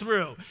pulled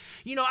through.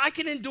 I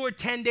can endure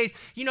 10 days.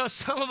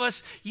 Some of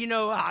us,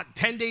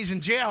 10 days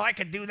in jail, I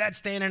could do that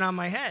standing on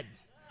my head.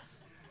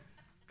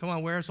 Come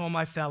on, where's all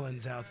my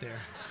felons out there?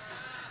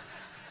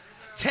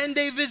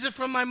 10-day visit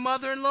from my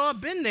mother-in-law,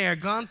 been there,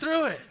 gone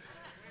through it.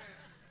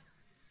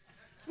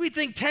 We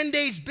think 10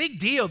 days, big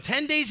deal.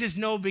 10 days is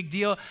no big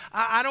deal.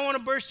 I don't want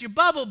to burst your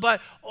bubble,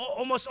 but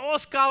almost all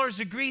scholars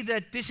agree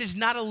that this is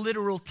not a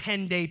literal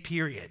 10-day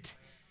period.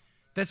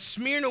 That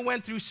Smyrna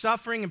went through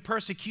suffering and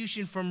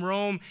persecution from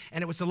Rome,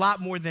 and it was a lot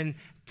more than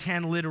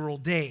 10 literal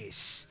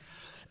days.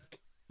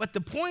 But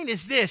the point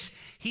is this: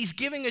 he's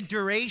giving a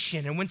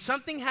duration. And when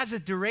something has a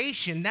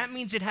duration, that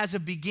means it has a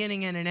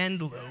beginning and an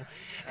end, Lou.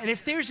 And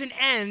if there's an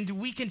end,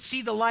 we can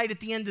see the light at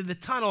the end of the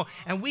tunnel,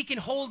 and we can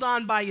hold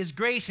on by his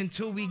grace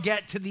until we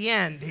get to the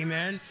end.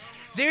 Amen?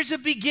 There's a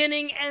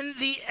beginning and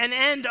an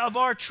end of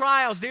our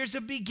trials. There's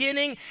a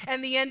beginning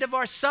and the end of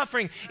our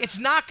suffering. It's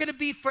not going to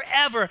be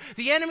forever.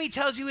 The enemy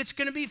tells you it's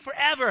going to be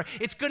forever.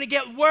 It's going to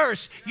get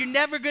worse. You're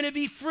never going to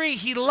be free.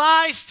 He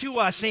lies to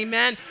us,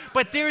 amen?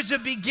 But there's a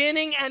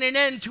beginning and an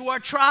end to our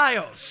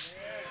trials.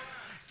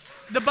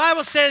 The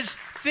Bible says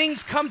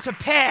things come to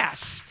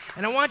pass.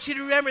 And I want you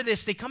to remember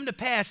this. They come to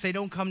pass. They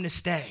don't come to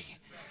stay.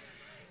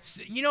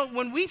 So,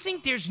 when we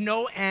think there's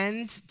no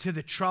end to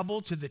the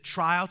trouble, to the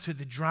trial, to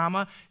the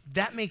drama,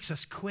 that makes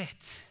us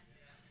quit.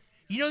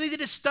 They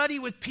did a study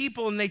with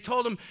people and they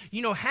told them,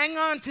 hang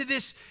on to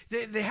this.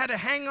 They had to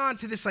hang on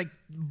to this like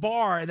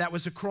bar that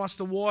was across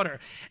the water.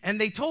 And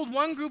they told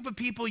one group of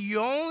people, you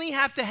only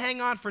have to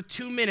hang on for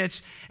 2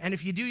 minutes. And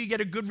if you do, you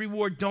get a good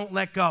reward. Don't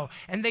let go.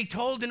 And they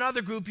told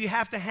another group, you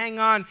have to hang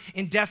on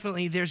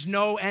indefinitely. There's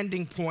no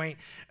ending point.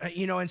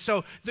 And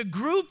so the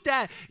group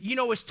that,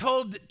 was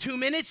told 2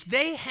 minutes,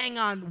 they hang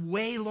on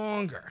way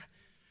longer.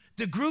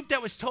 The group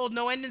that was told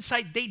no end in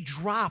sight, they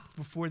dropped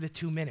before the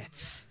 2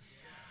 minutes.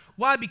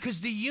 Why? Because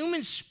the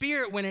human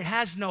spirit, when it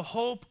has no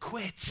hope,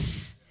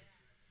 quits.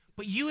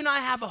 But you and I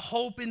have a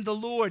hope in the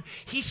Lord.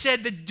 He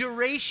said the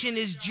duration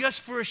is just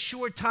for a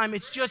short time.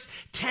 It's just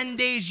 10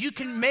 days. You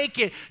can make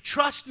it.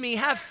 Trust me.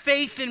 Have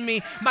faith in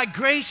me. My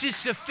grace is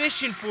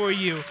sufficient for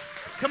you.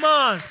 Come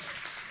on.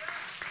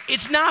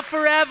 It's not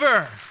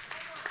forever.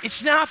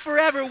 It's not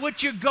forever.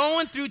 What you're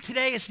going through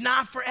today is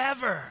not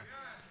forever.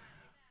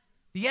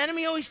 The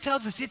enemy always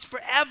tells us it's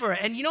forever.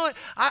 And you know what?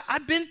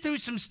 I've been through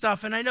some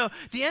stuff, and I know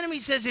the enemy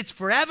says it's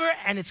forever,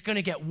 and it's going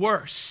to get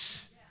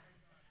worse.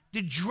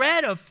 The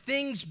dread of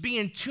things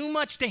being too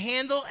much to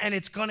handle, and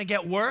it's going to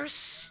get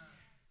worse,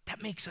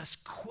 that makes us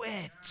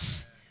quit.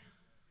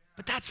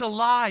 But that's a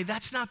lie.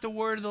 That's not the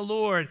word of the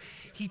Lord.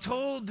 He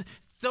told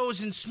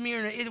those in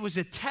Smyrna, it was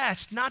a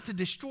test, not to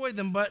destroy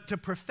them, but to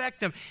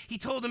perfect them. He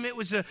told them it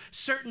was a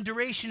certain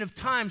duration of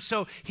time,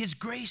 so his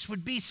grace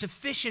would be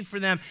sufficient for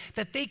them,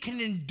 that they can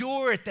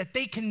endure it, that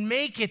they can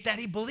make it, that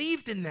he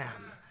believed in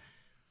them.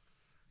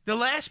 The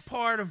last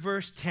part of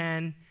verse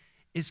 10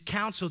 is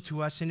counsel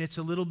to us, and it's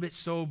a little bit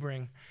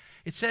sobering.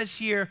 It says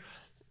here,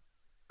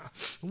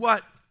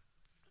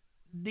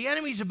 the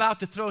enemy's about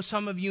to throw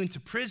some of you into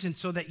prison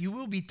so that you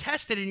will be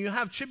tested and you'll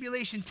have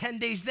tribulation 10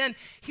 days. Then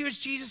here's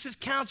Jesus'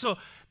 counsel.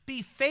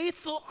 Be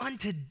faithful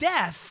unto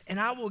death, and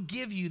I will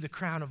give you the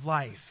crown of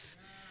life.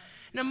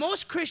 Now,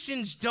 most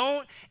Christians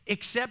don't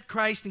accept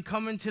Christ and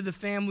come into the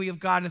family of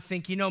God and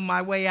think,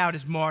 my way out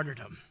is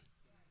martyrdom.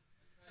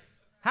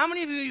 How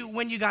many of you,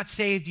 when you got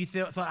saved, you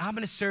thought, I'm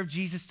going to serve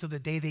Jesus till the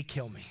day they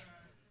kill me?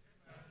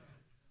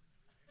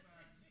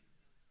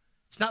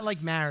 It's not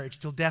like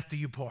marriage, till death do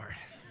you part.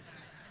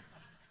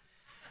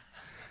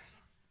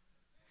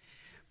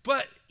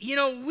 But,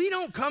 we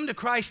don't come to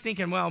Christ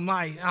thinking,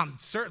 I'm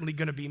certainly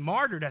going to be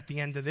martyred at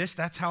the end of this.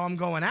 That's how I'm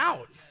going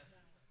out.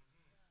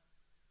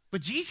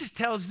 But Jesus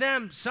tells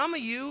them, some of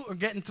you are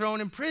getting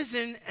thrown in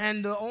prison,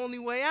 and the only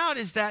way out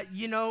is that,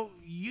 you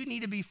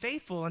need to be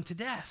faithful unto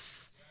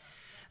death.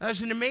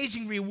 There's an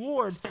amazing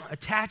reward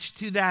attached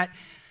to that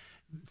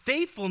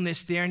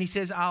faithfulness there, and he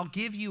says, I'll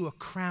give you a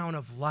crown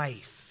of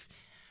life.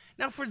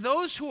 Now, for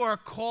those who are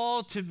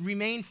called to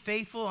remain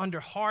faithful under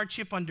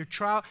hardship, under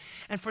trial,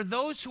 and for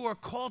those who are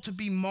called to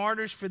be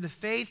martyrs for the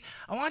faith,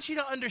 I want you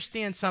to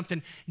understand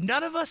something.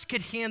 None of us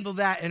could handle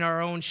that in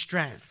our own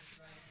strength.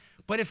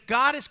 But if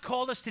God has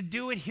called us to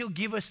do it, he'll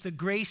give us the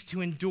grace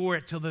to endure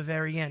it till the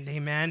very end.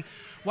 Amen?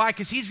 Why?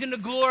 Because he's going to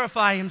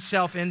glorify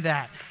himself in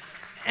that.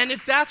 And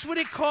if that's what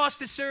it costs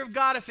to serve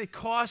God, if it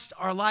costs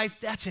our life,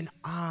 that's an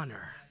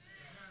honor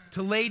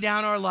to lay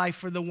down our life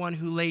for the one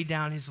who laid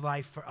down his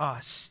life for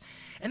us.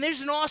 And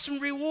there's an awesome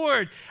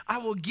reward. I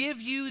will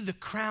give you the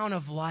crown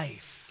of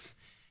life.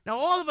 Now,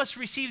 all of us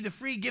receive the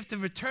free gift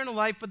of eternal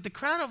life, but the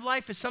crown of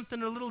life is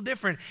something a little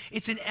different.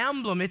 It's an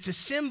emblem. It's a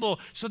symbol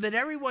so that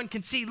everyone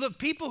can see. Look,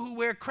 people who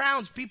wear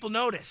crowns, people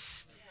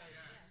notice.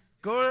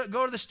 Go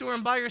to the store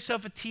and buy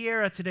yourself a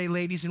tiara today,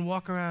 ladies, and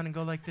walk around and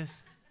go like this.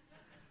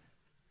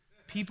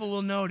 People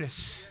will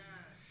notice.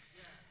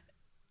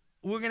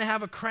 We're going to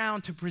have a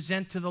crown to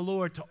present to the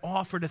Lord, to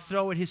offer, to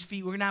throw at his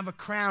feet. We're going to have a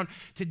crown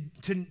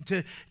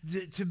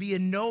to be a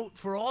note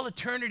for all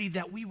eternity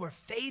that we were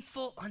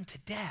faithful unto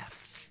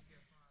death.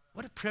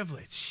 What a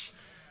privilege.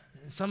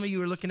 Some of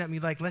you are looking at me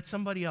like, let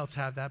somebody else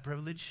have that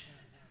privilege.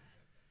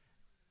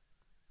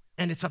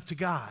 And it's up to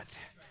God.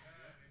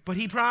 But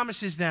he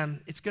promises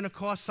them it's going to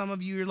cost some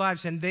of you your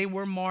lives. And they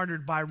were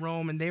martyred by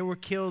Rome, and they were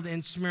killed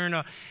in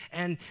Smyrna.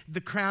 And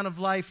the crown of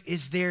life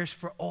is theirs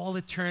for all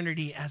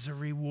eternity as a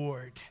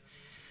reward.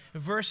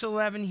 Verse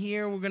 11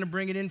 here, we're going to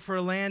bring it in for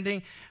a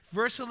landing.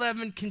 Verse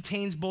 11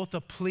 contains both a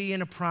plea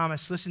and a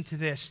promise. Listen to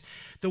this.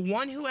 The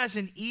one who has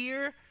an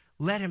ear,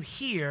 let him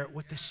hear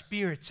what the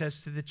Spirit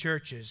says to the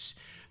churches.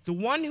 The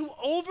one who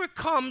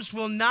overcomes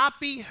will not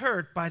be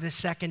hurt by the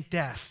second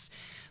death.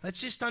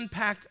 Let's just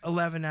unpack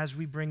 11 as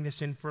we bring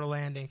this in for a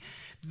landing.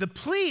 The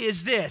plea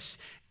is this.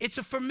 It's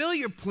a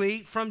familiar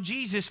plea from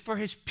Jesus for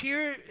his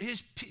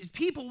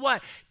people,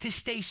 what? To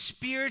stay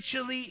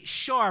spiritually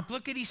sharp.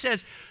 Look at he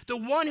says, the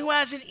one who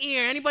has an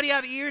ear. Anybody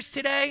have ears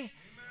today?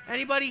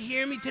 Anybody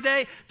hear me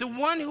today? The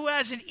one who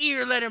has an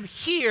ear, let him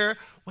hear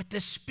what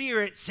the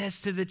Spirit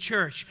says to the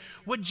church.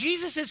 What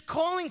Jesus is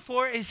calling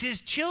for is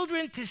his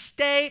children to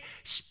stay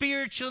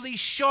spiritually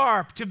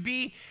sharp, to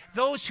be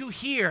those who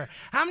hear.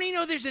 How many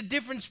know there's a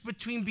difference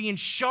between being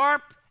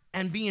sharp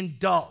and being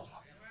dull?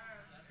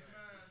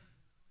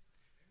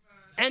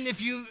 And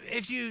if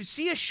you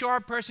see a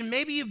sharp person,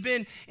 maybe you've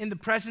been in the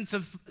presence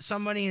of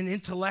somebody and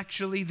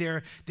intellectually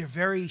they're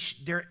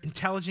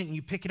intelligent and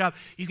you pick it up,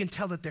 you can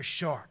tell that they're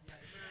sharp.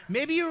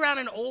 Maybe you're around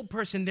an old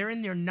person, they're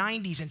in their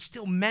 90s and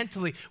still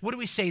mentally, what do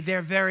we say?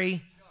 They're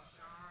very,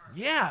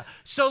 yeah.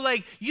 So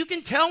like you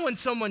can tell when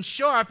someone's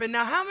sharp. And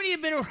now how many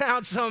have been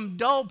around some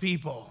dull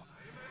people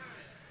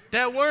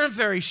that weren't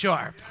very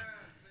sharp?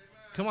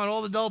 Come on,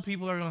 all the dull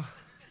people are going.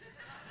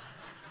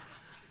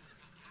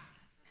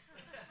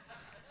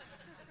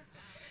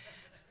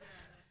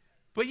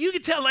 But you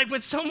can tell, like,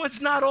 when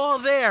someone's not all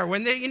there,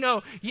 when they,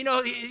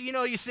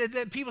 you said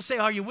that people say,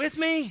 "Are you with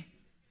me?"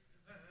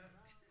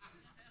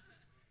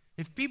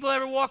 If people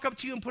ever walk up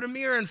to you and put a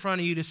mirror in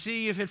front of you to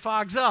see if it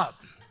fogs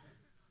up,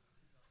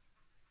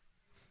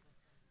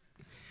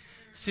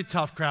 it's a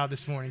tough crowd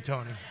this morning,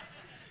 Tony.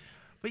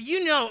 But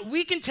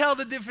we can tell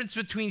the difference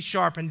between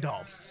sharp and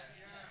dull.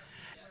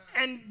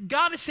 And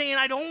God is saying,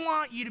 I don't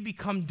want you to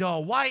become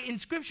dull. Why? In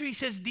Scripture, He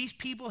says these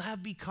people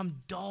have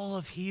become dull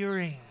of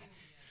hearing.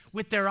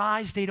 With their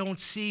eyes they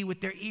don't see,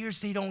 with their ears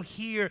they don't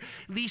hear.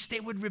 At least they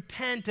would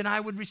repent and I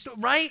would restore,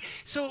 right?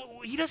 So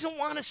He doesn't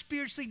want us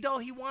spiritually dull.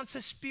 He wants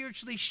us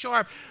spiritually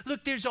sharp.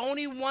 Look, there's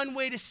only one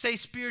way to stay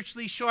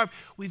spiritually sharp.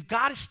 We've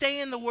got to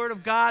stay in the Word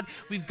of God.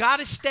 We've got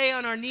to stay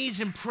on our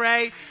knees and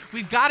pray.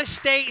 We've got to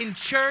stay in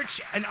church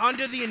and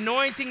under the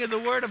anointing of the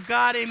Word of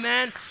God,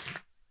 amen?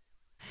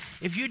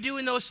 If you're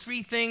doing those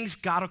three things,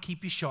 God will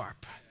keep you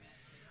sharp.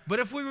 But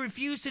if we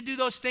refuse to do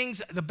those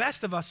things, the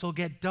best of us will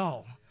get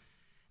dull.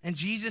 And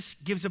Jesus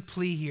gives a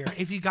plea here.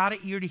 If you got an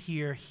ear to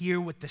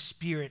hear what the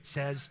Spirit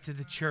says to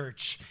the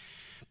church.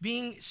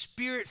 Being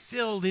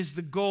Spirit-filled is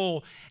the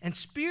goal. And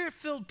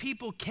Spirit-filled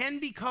people can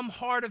become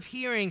hard of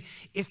hearing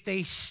if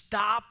they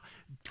stop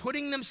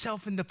putting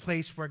themselves in the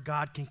place where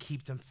God can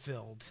keep them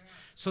filled.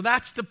 So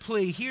that's the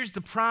plea. Here's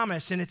the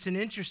promise, and it's an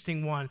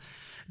interesting one.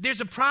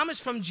 There's a promise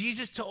from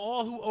Jesus to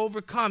all who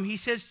overcome. He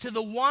says, to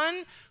the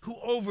one who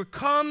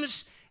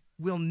overcomes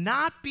will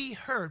not be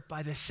hurt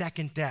by the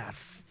second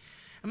death.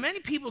 And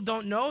many people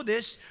don't know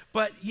this,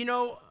 but,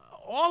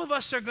 all of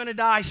us are going to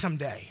die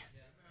someday.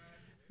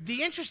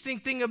 The interesting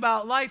thing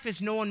about life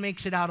is no one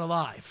makes it out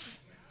alive.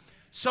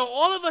 So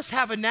all of us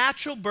have a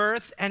natural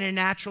birth and a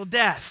natural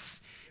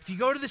death. If you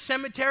go to the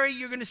cemetery,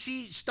 you're going to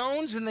see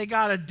stones, and they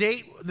got a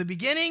date, the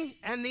beginning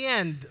and the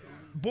end.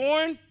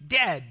 Born,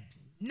 dead,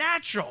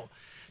 natural.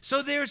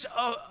 So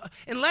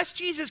unless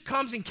Jesus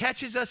comes and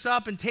catches us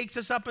up and takes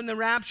us up in the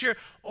rapture,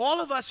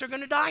 all of us are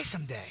going to die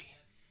someday.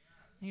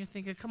 And you're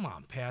thinking, come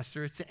on,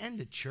 Pastor, it's the end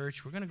of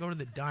church. We're going to go to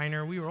the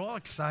diner. We were all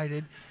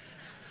excited.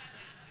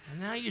 And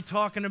now you're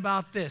talking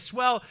about this.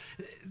 Well,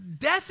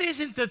 death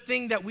isn't the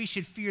thing that we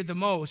should fear the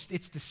most.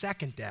 It's the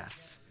second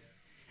death.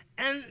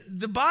 And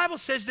the Bible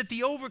says that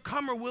the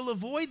overcomer will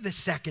avoid the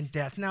second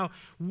death. Now,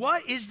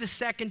 what is the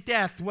second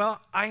death?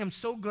 Well, I am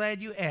so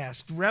glad you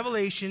asked.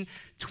 Revelation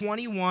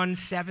 21,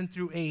 7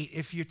 through 8.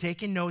 If you're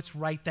taking notes,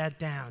 write that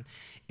down.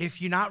 If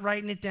you're not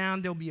writing it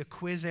down, there'll be a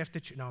quiz after.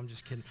 No, I'm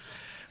just kidding.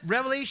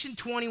 Revelation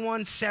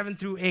 21, 7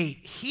 through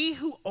 8. He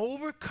who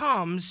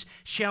overcomes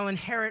shall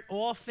inherit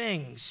all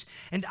things,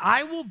 and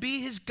I will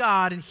be his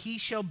God, and he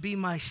shall be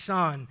my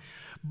son.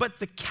 But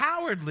the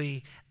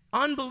cowardly,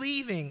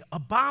 unbelieving,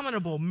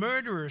 abominable,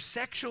 murderers,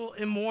 sexual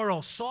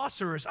immoral,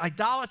 sorcerers,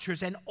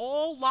 idolaters, and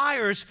all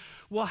liars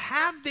will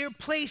have their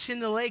place in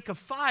the lake of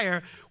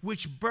fire,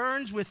 which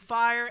burns with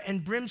fire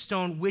and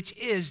brimstone, which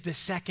is the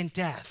second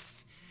death.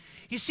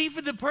 You see,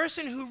 for the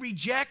person who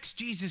rejects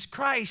Jesus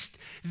Christ,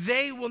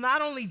 they will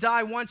not only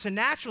die once a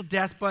natural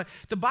death, but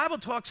the Bible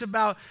talks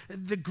about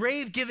the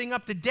grave giving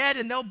up the dead,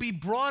 and they'll be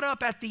brought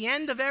up at the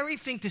end of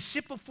everything to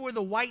sit before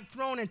the white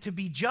throne and to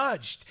be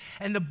judged.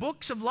 And the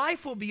books of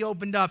life will be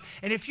opened up.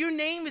 And if your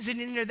name isn't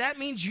in there, that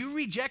means you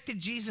rejected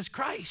Jesus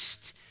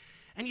Christ.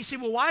 And you say,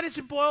 well, why does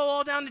it boil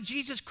all down to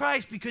Jesus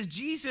Christ? Because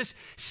Jesus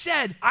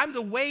said, I'm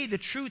the way, the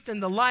truth,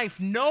 and the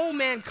life. No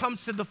man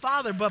comes to the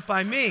Father but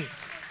by me.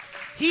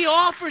 He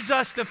offers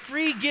us the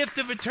free gift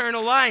of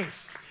eternal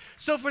life.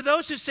 So for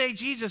those who say,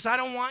 Jesus, I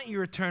don't want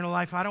your eternal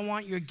life. I don't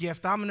want your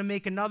gift. I'm going to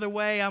make another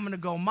way. I'm going to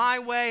go my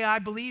way. I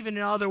believe in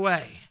another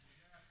way.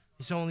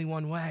 There's only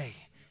one way.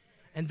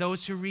 And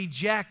those who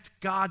reject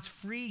God's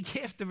free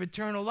gift of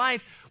eternal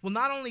life will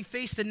not only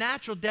face the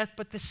natural death,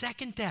 but the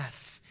second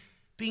death,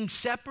 being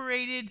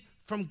separated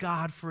from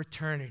God for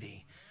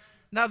eternity.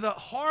 Now, the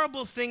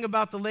horrible thing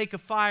about the lake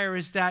of fire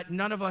is that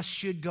none of us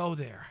should go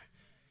there,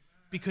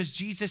 because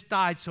Jesus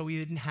died so we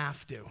didn't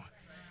have to.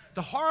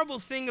 The horrible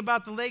thing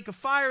about the lake of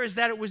fire is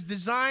that it was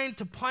designed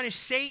to punish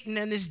Satan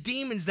and his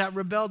demons that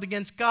rebelled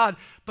against God,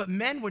 but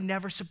men were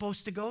never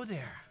supposed to go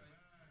there.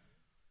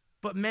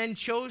 But men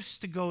chose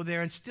to go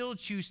there and still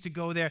choose to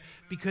go there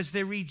because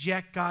they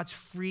reject God's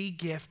free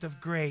gift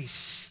of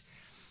grace.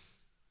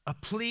 A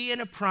plea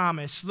and a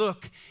promise.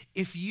 Look,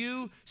 if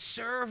you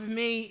serve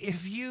me,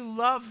 if you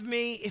love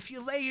me, if you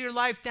lay your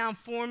life down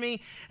for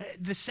me,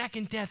 the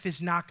second death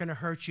is not going to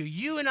hurt you.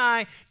 You and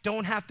I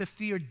don't have to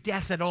fear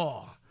death at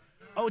all.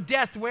 Oh,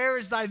 death, where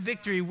is thy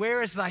victory?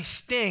 Where is thy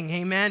sting?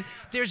 Amen.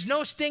 There's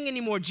no sting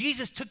anymore.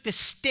 Jesus took the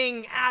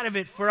sting out of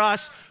it for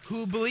us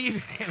who believe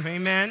in him.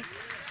 Amen.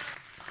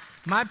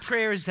 My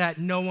prayer is that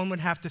no one would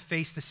have to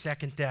face the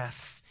second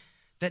death,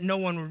 that no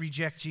one would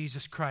reject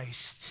Jesus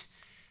Christ.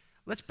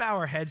 Let's bow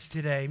our heads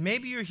today.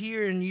 Maybe you're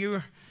here and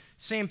you're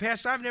saying,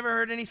 Pastor, I've never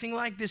heard anything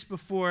like this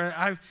before.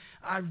 I've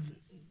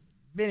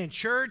been in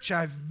church,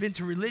 I've been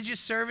to religious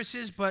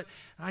services, but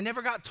I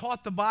never got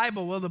taught the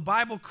Bible. Well, the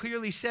Bible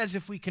clearly says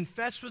if we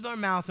confess with our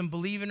mouth and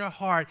believe in our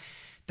heart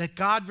that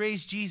God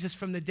raised Jesus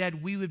from the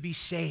dead, we would be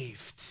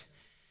saved.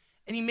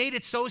 And he made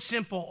it so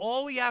simple.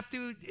 All we have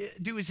to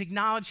do is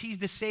acknowledge he's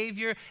the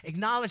Savior,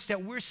 acknowledge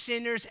that we're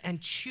sinners,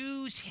 and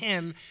choose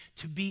him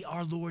to be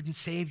our Lord and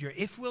Savior.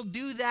 If we'll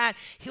do that,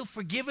 he'll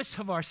forgive us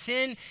of our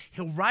sin.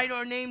 He'll write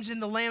our names in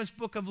the Lamb's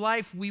Book of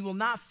Life. We will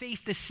not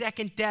face the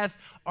second death.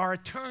 Our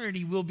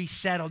eternity will be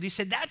settled. You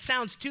said, that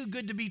sounds too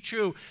good to be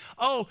true.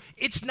 Oh,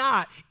 it's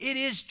not. It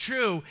is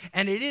true,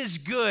 and it is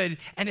good,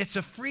 and it's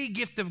a free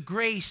gift of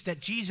grace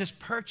that Jesus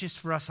purchased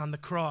for us on the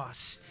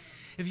cross.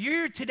 If you're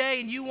here today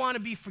and you want to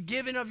be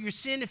forgiven of your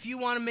sin, if you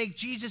want to make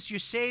Jesus your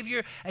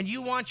Savior and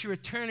you want your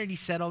eternity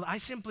settled, I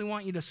simply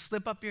want you to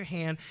slip up your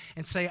hand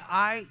and say,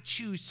 I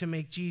choose to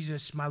make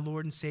Jesus my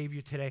Lord and Savior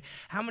today.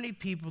 How many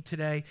people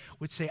today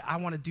would say, I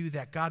want to do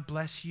that? God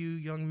bless you,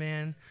 young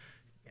man.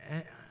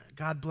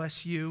 God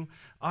bless you.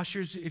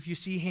 Ushers, if you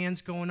see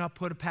hands going up,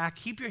 put a pack.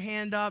 Keep your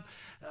hand up.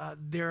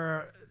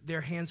 There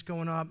are hands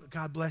going up.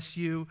 God bless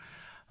you.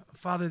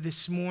 Father,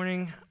 this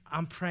morning,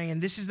 I'm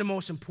praying. This is the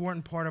most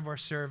important part of our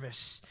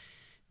service.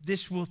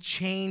 This will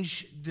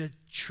change the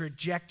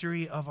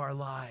trajectory of our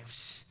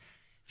lives.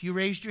 If you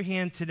raised your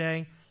hand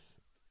today,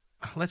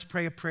 let's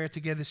pray a prayer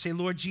together. Say,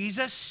 Lord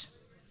Jesus,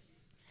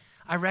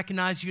 I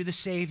recognize you're the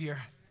Savior.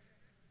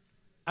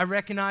 I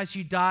recognize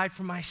you died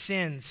for my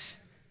sins,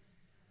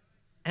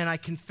 and I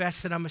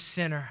confess that I'm a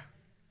sinner.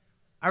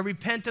 I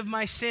repent of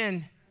my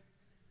sin,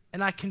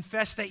 and I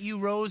confess that you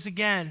rose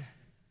again.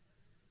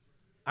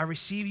 I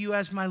receive you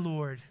as my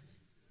Lord.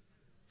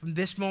 From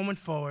this moment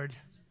forward,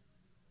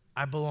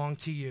 I belong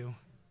to you.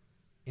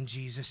 In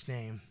Jesus'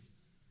 name,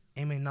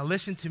 amen. Now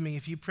listen to me.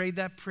 If you prayed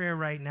that prayer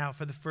right now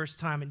for the first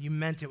time and you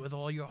meant it with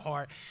all your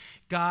heart,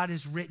 God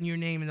has written your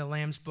name in the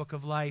Lamb's Book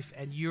of Life,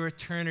 and your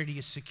eternity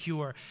is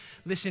secure.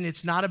 Listen,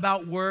 it's not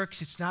about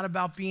works. It's not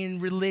about being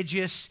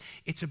religious.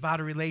 It's about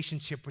a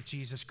relationship with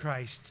Jesus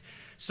Christ.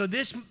 So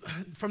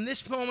from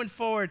this moment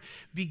forward,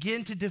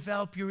 begin to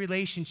develop your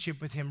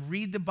relationship with him.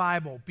 Read the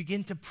Bible.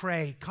 Begin to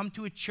pray. Come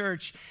to a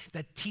church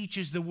that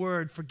teaches the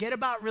word. Forget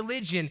about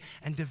religion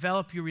and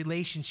develop your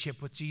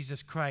relationship with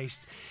Jesus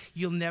Christ.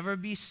 You'll never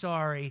be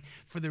sorry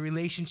for the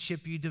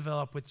relationship you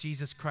develop with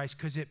Jesus Christ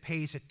because it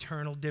pays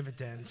eternal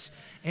dividends.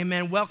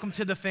 Amen. Welcome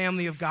to the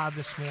family of God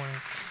this morning.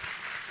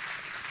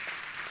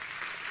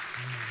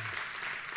 Amen.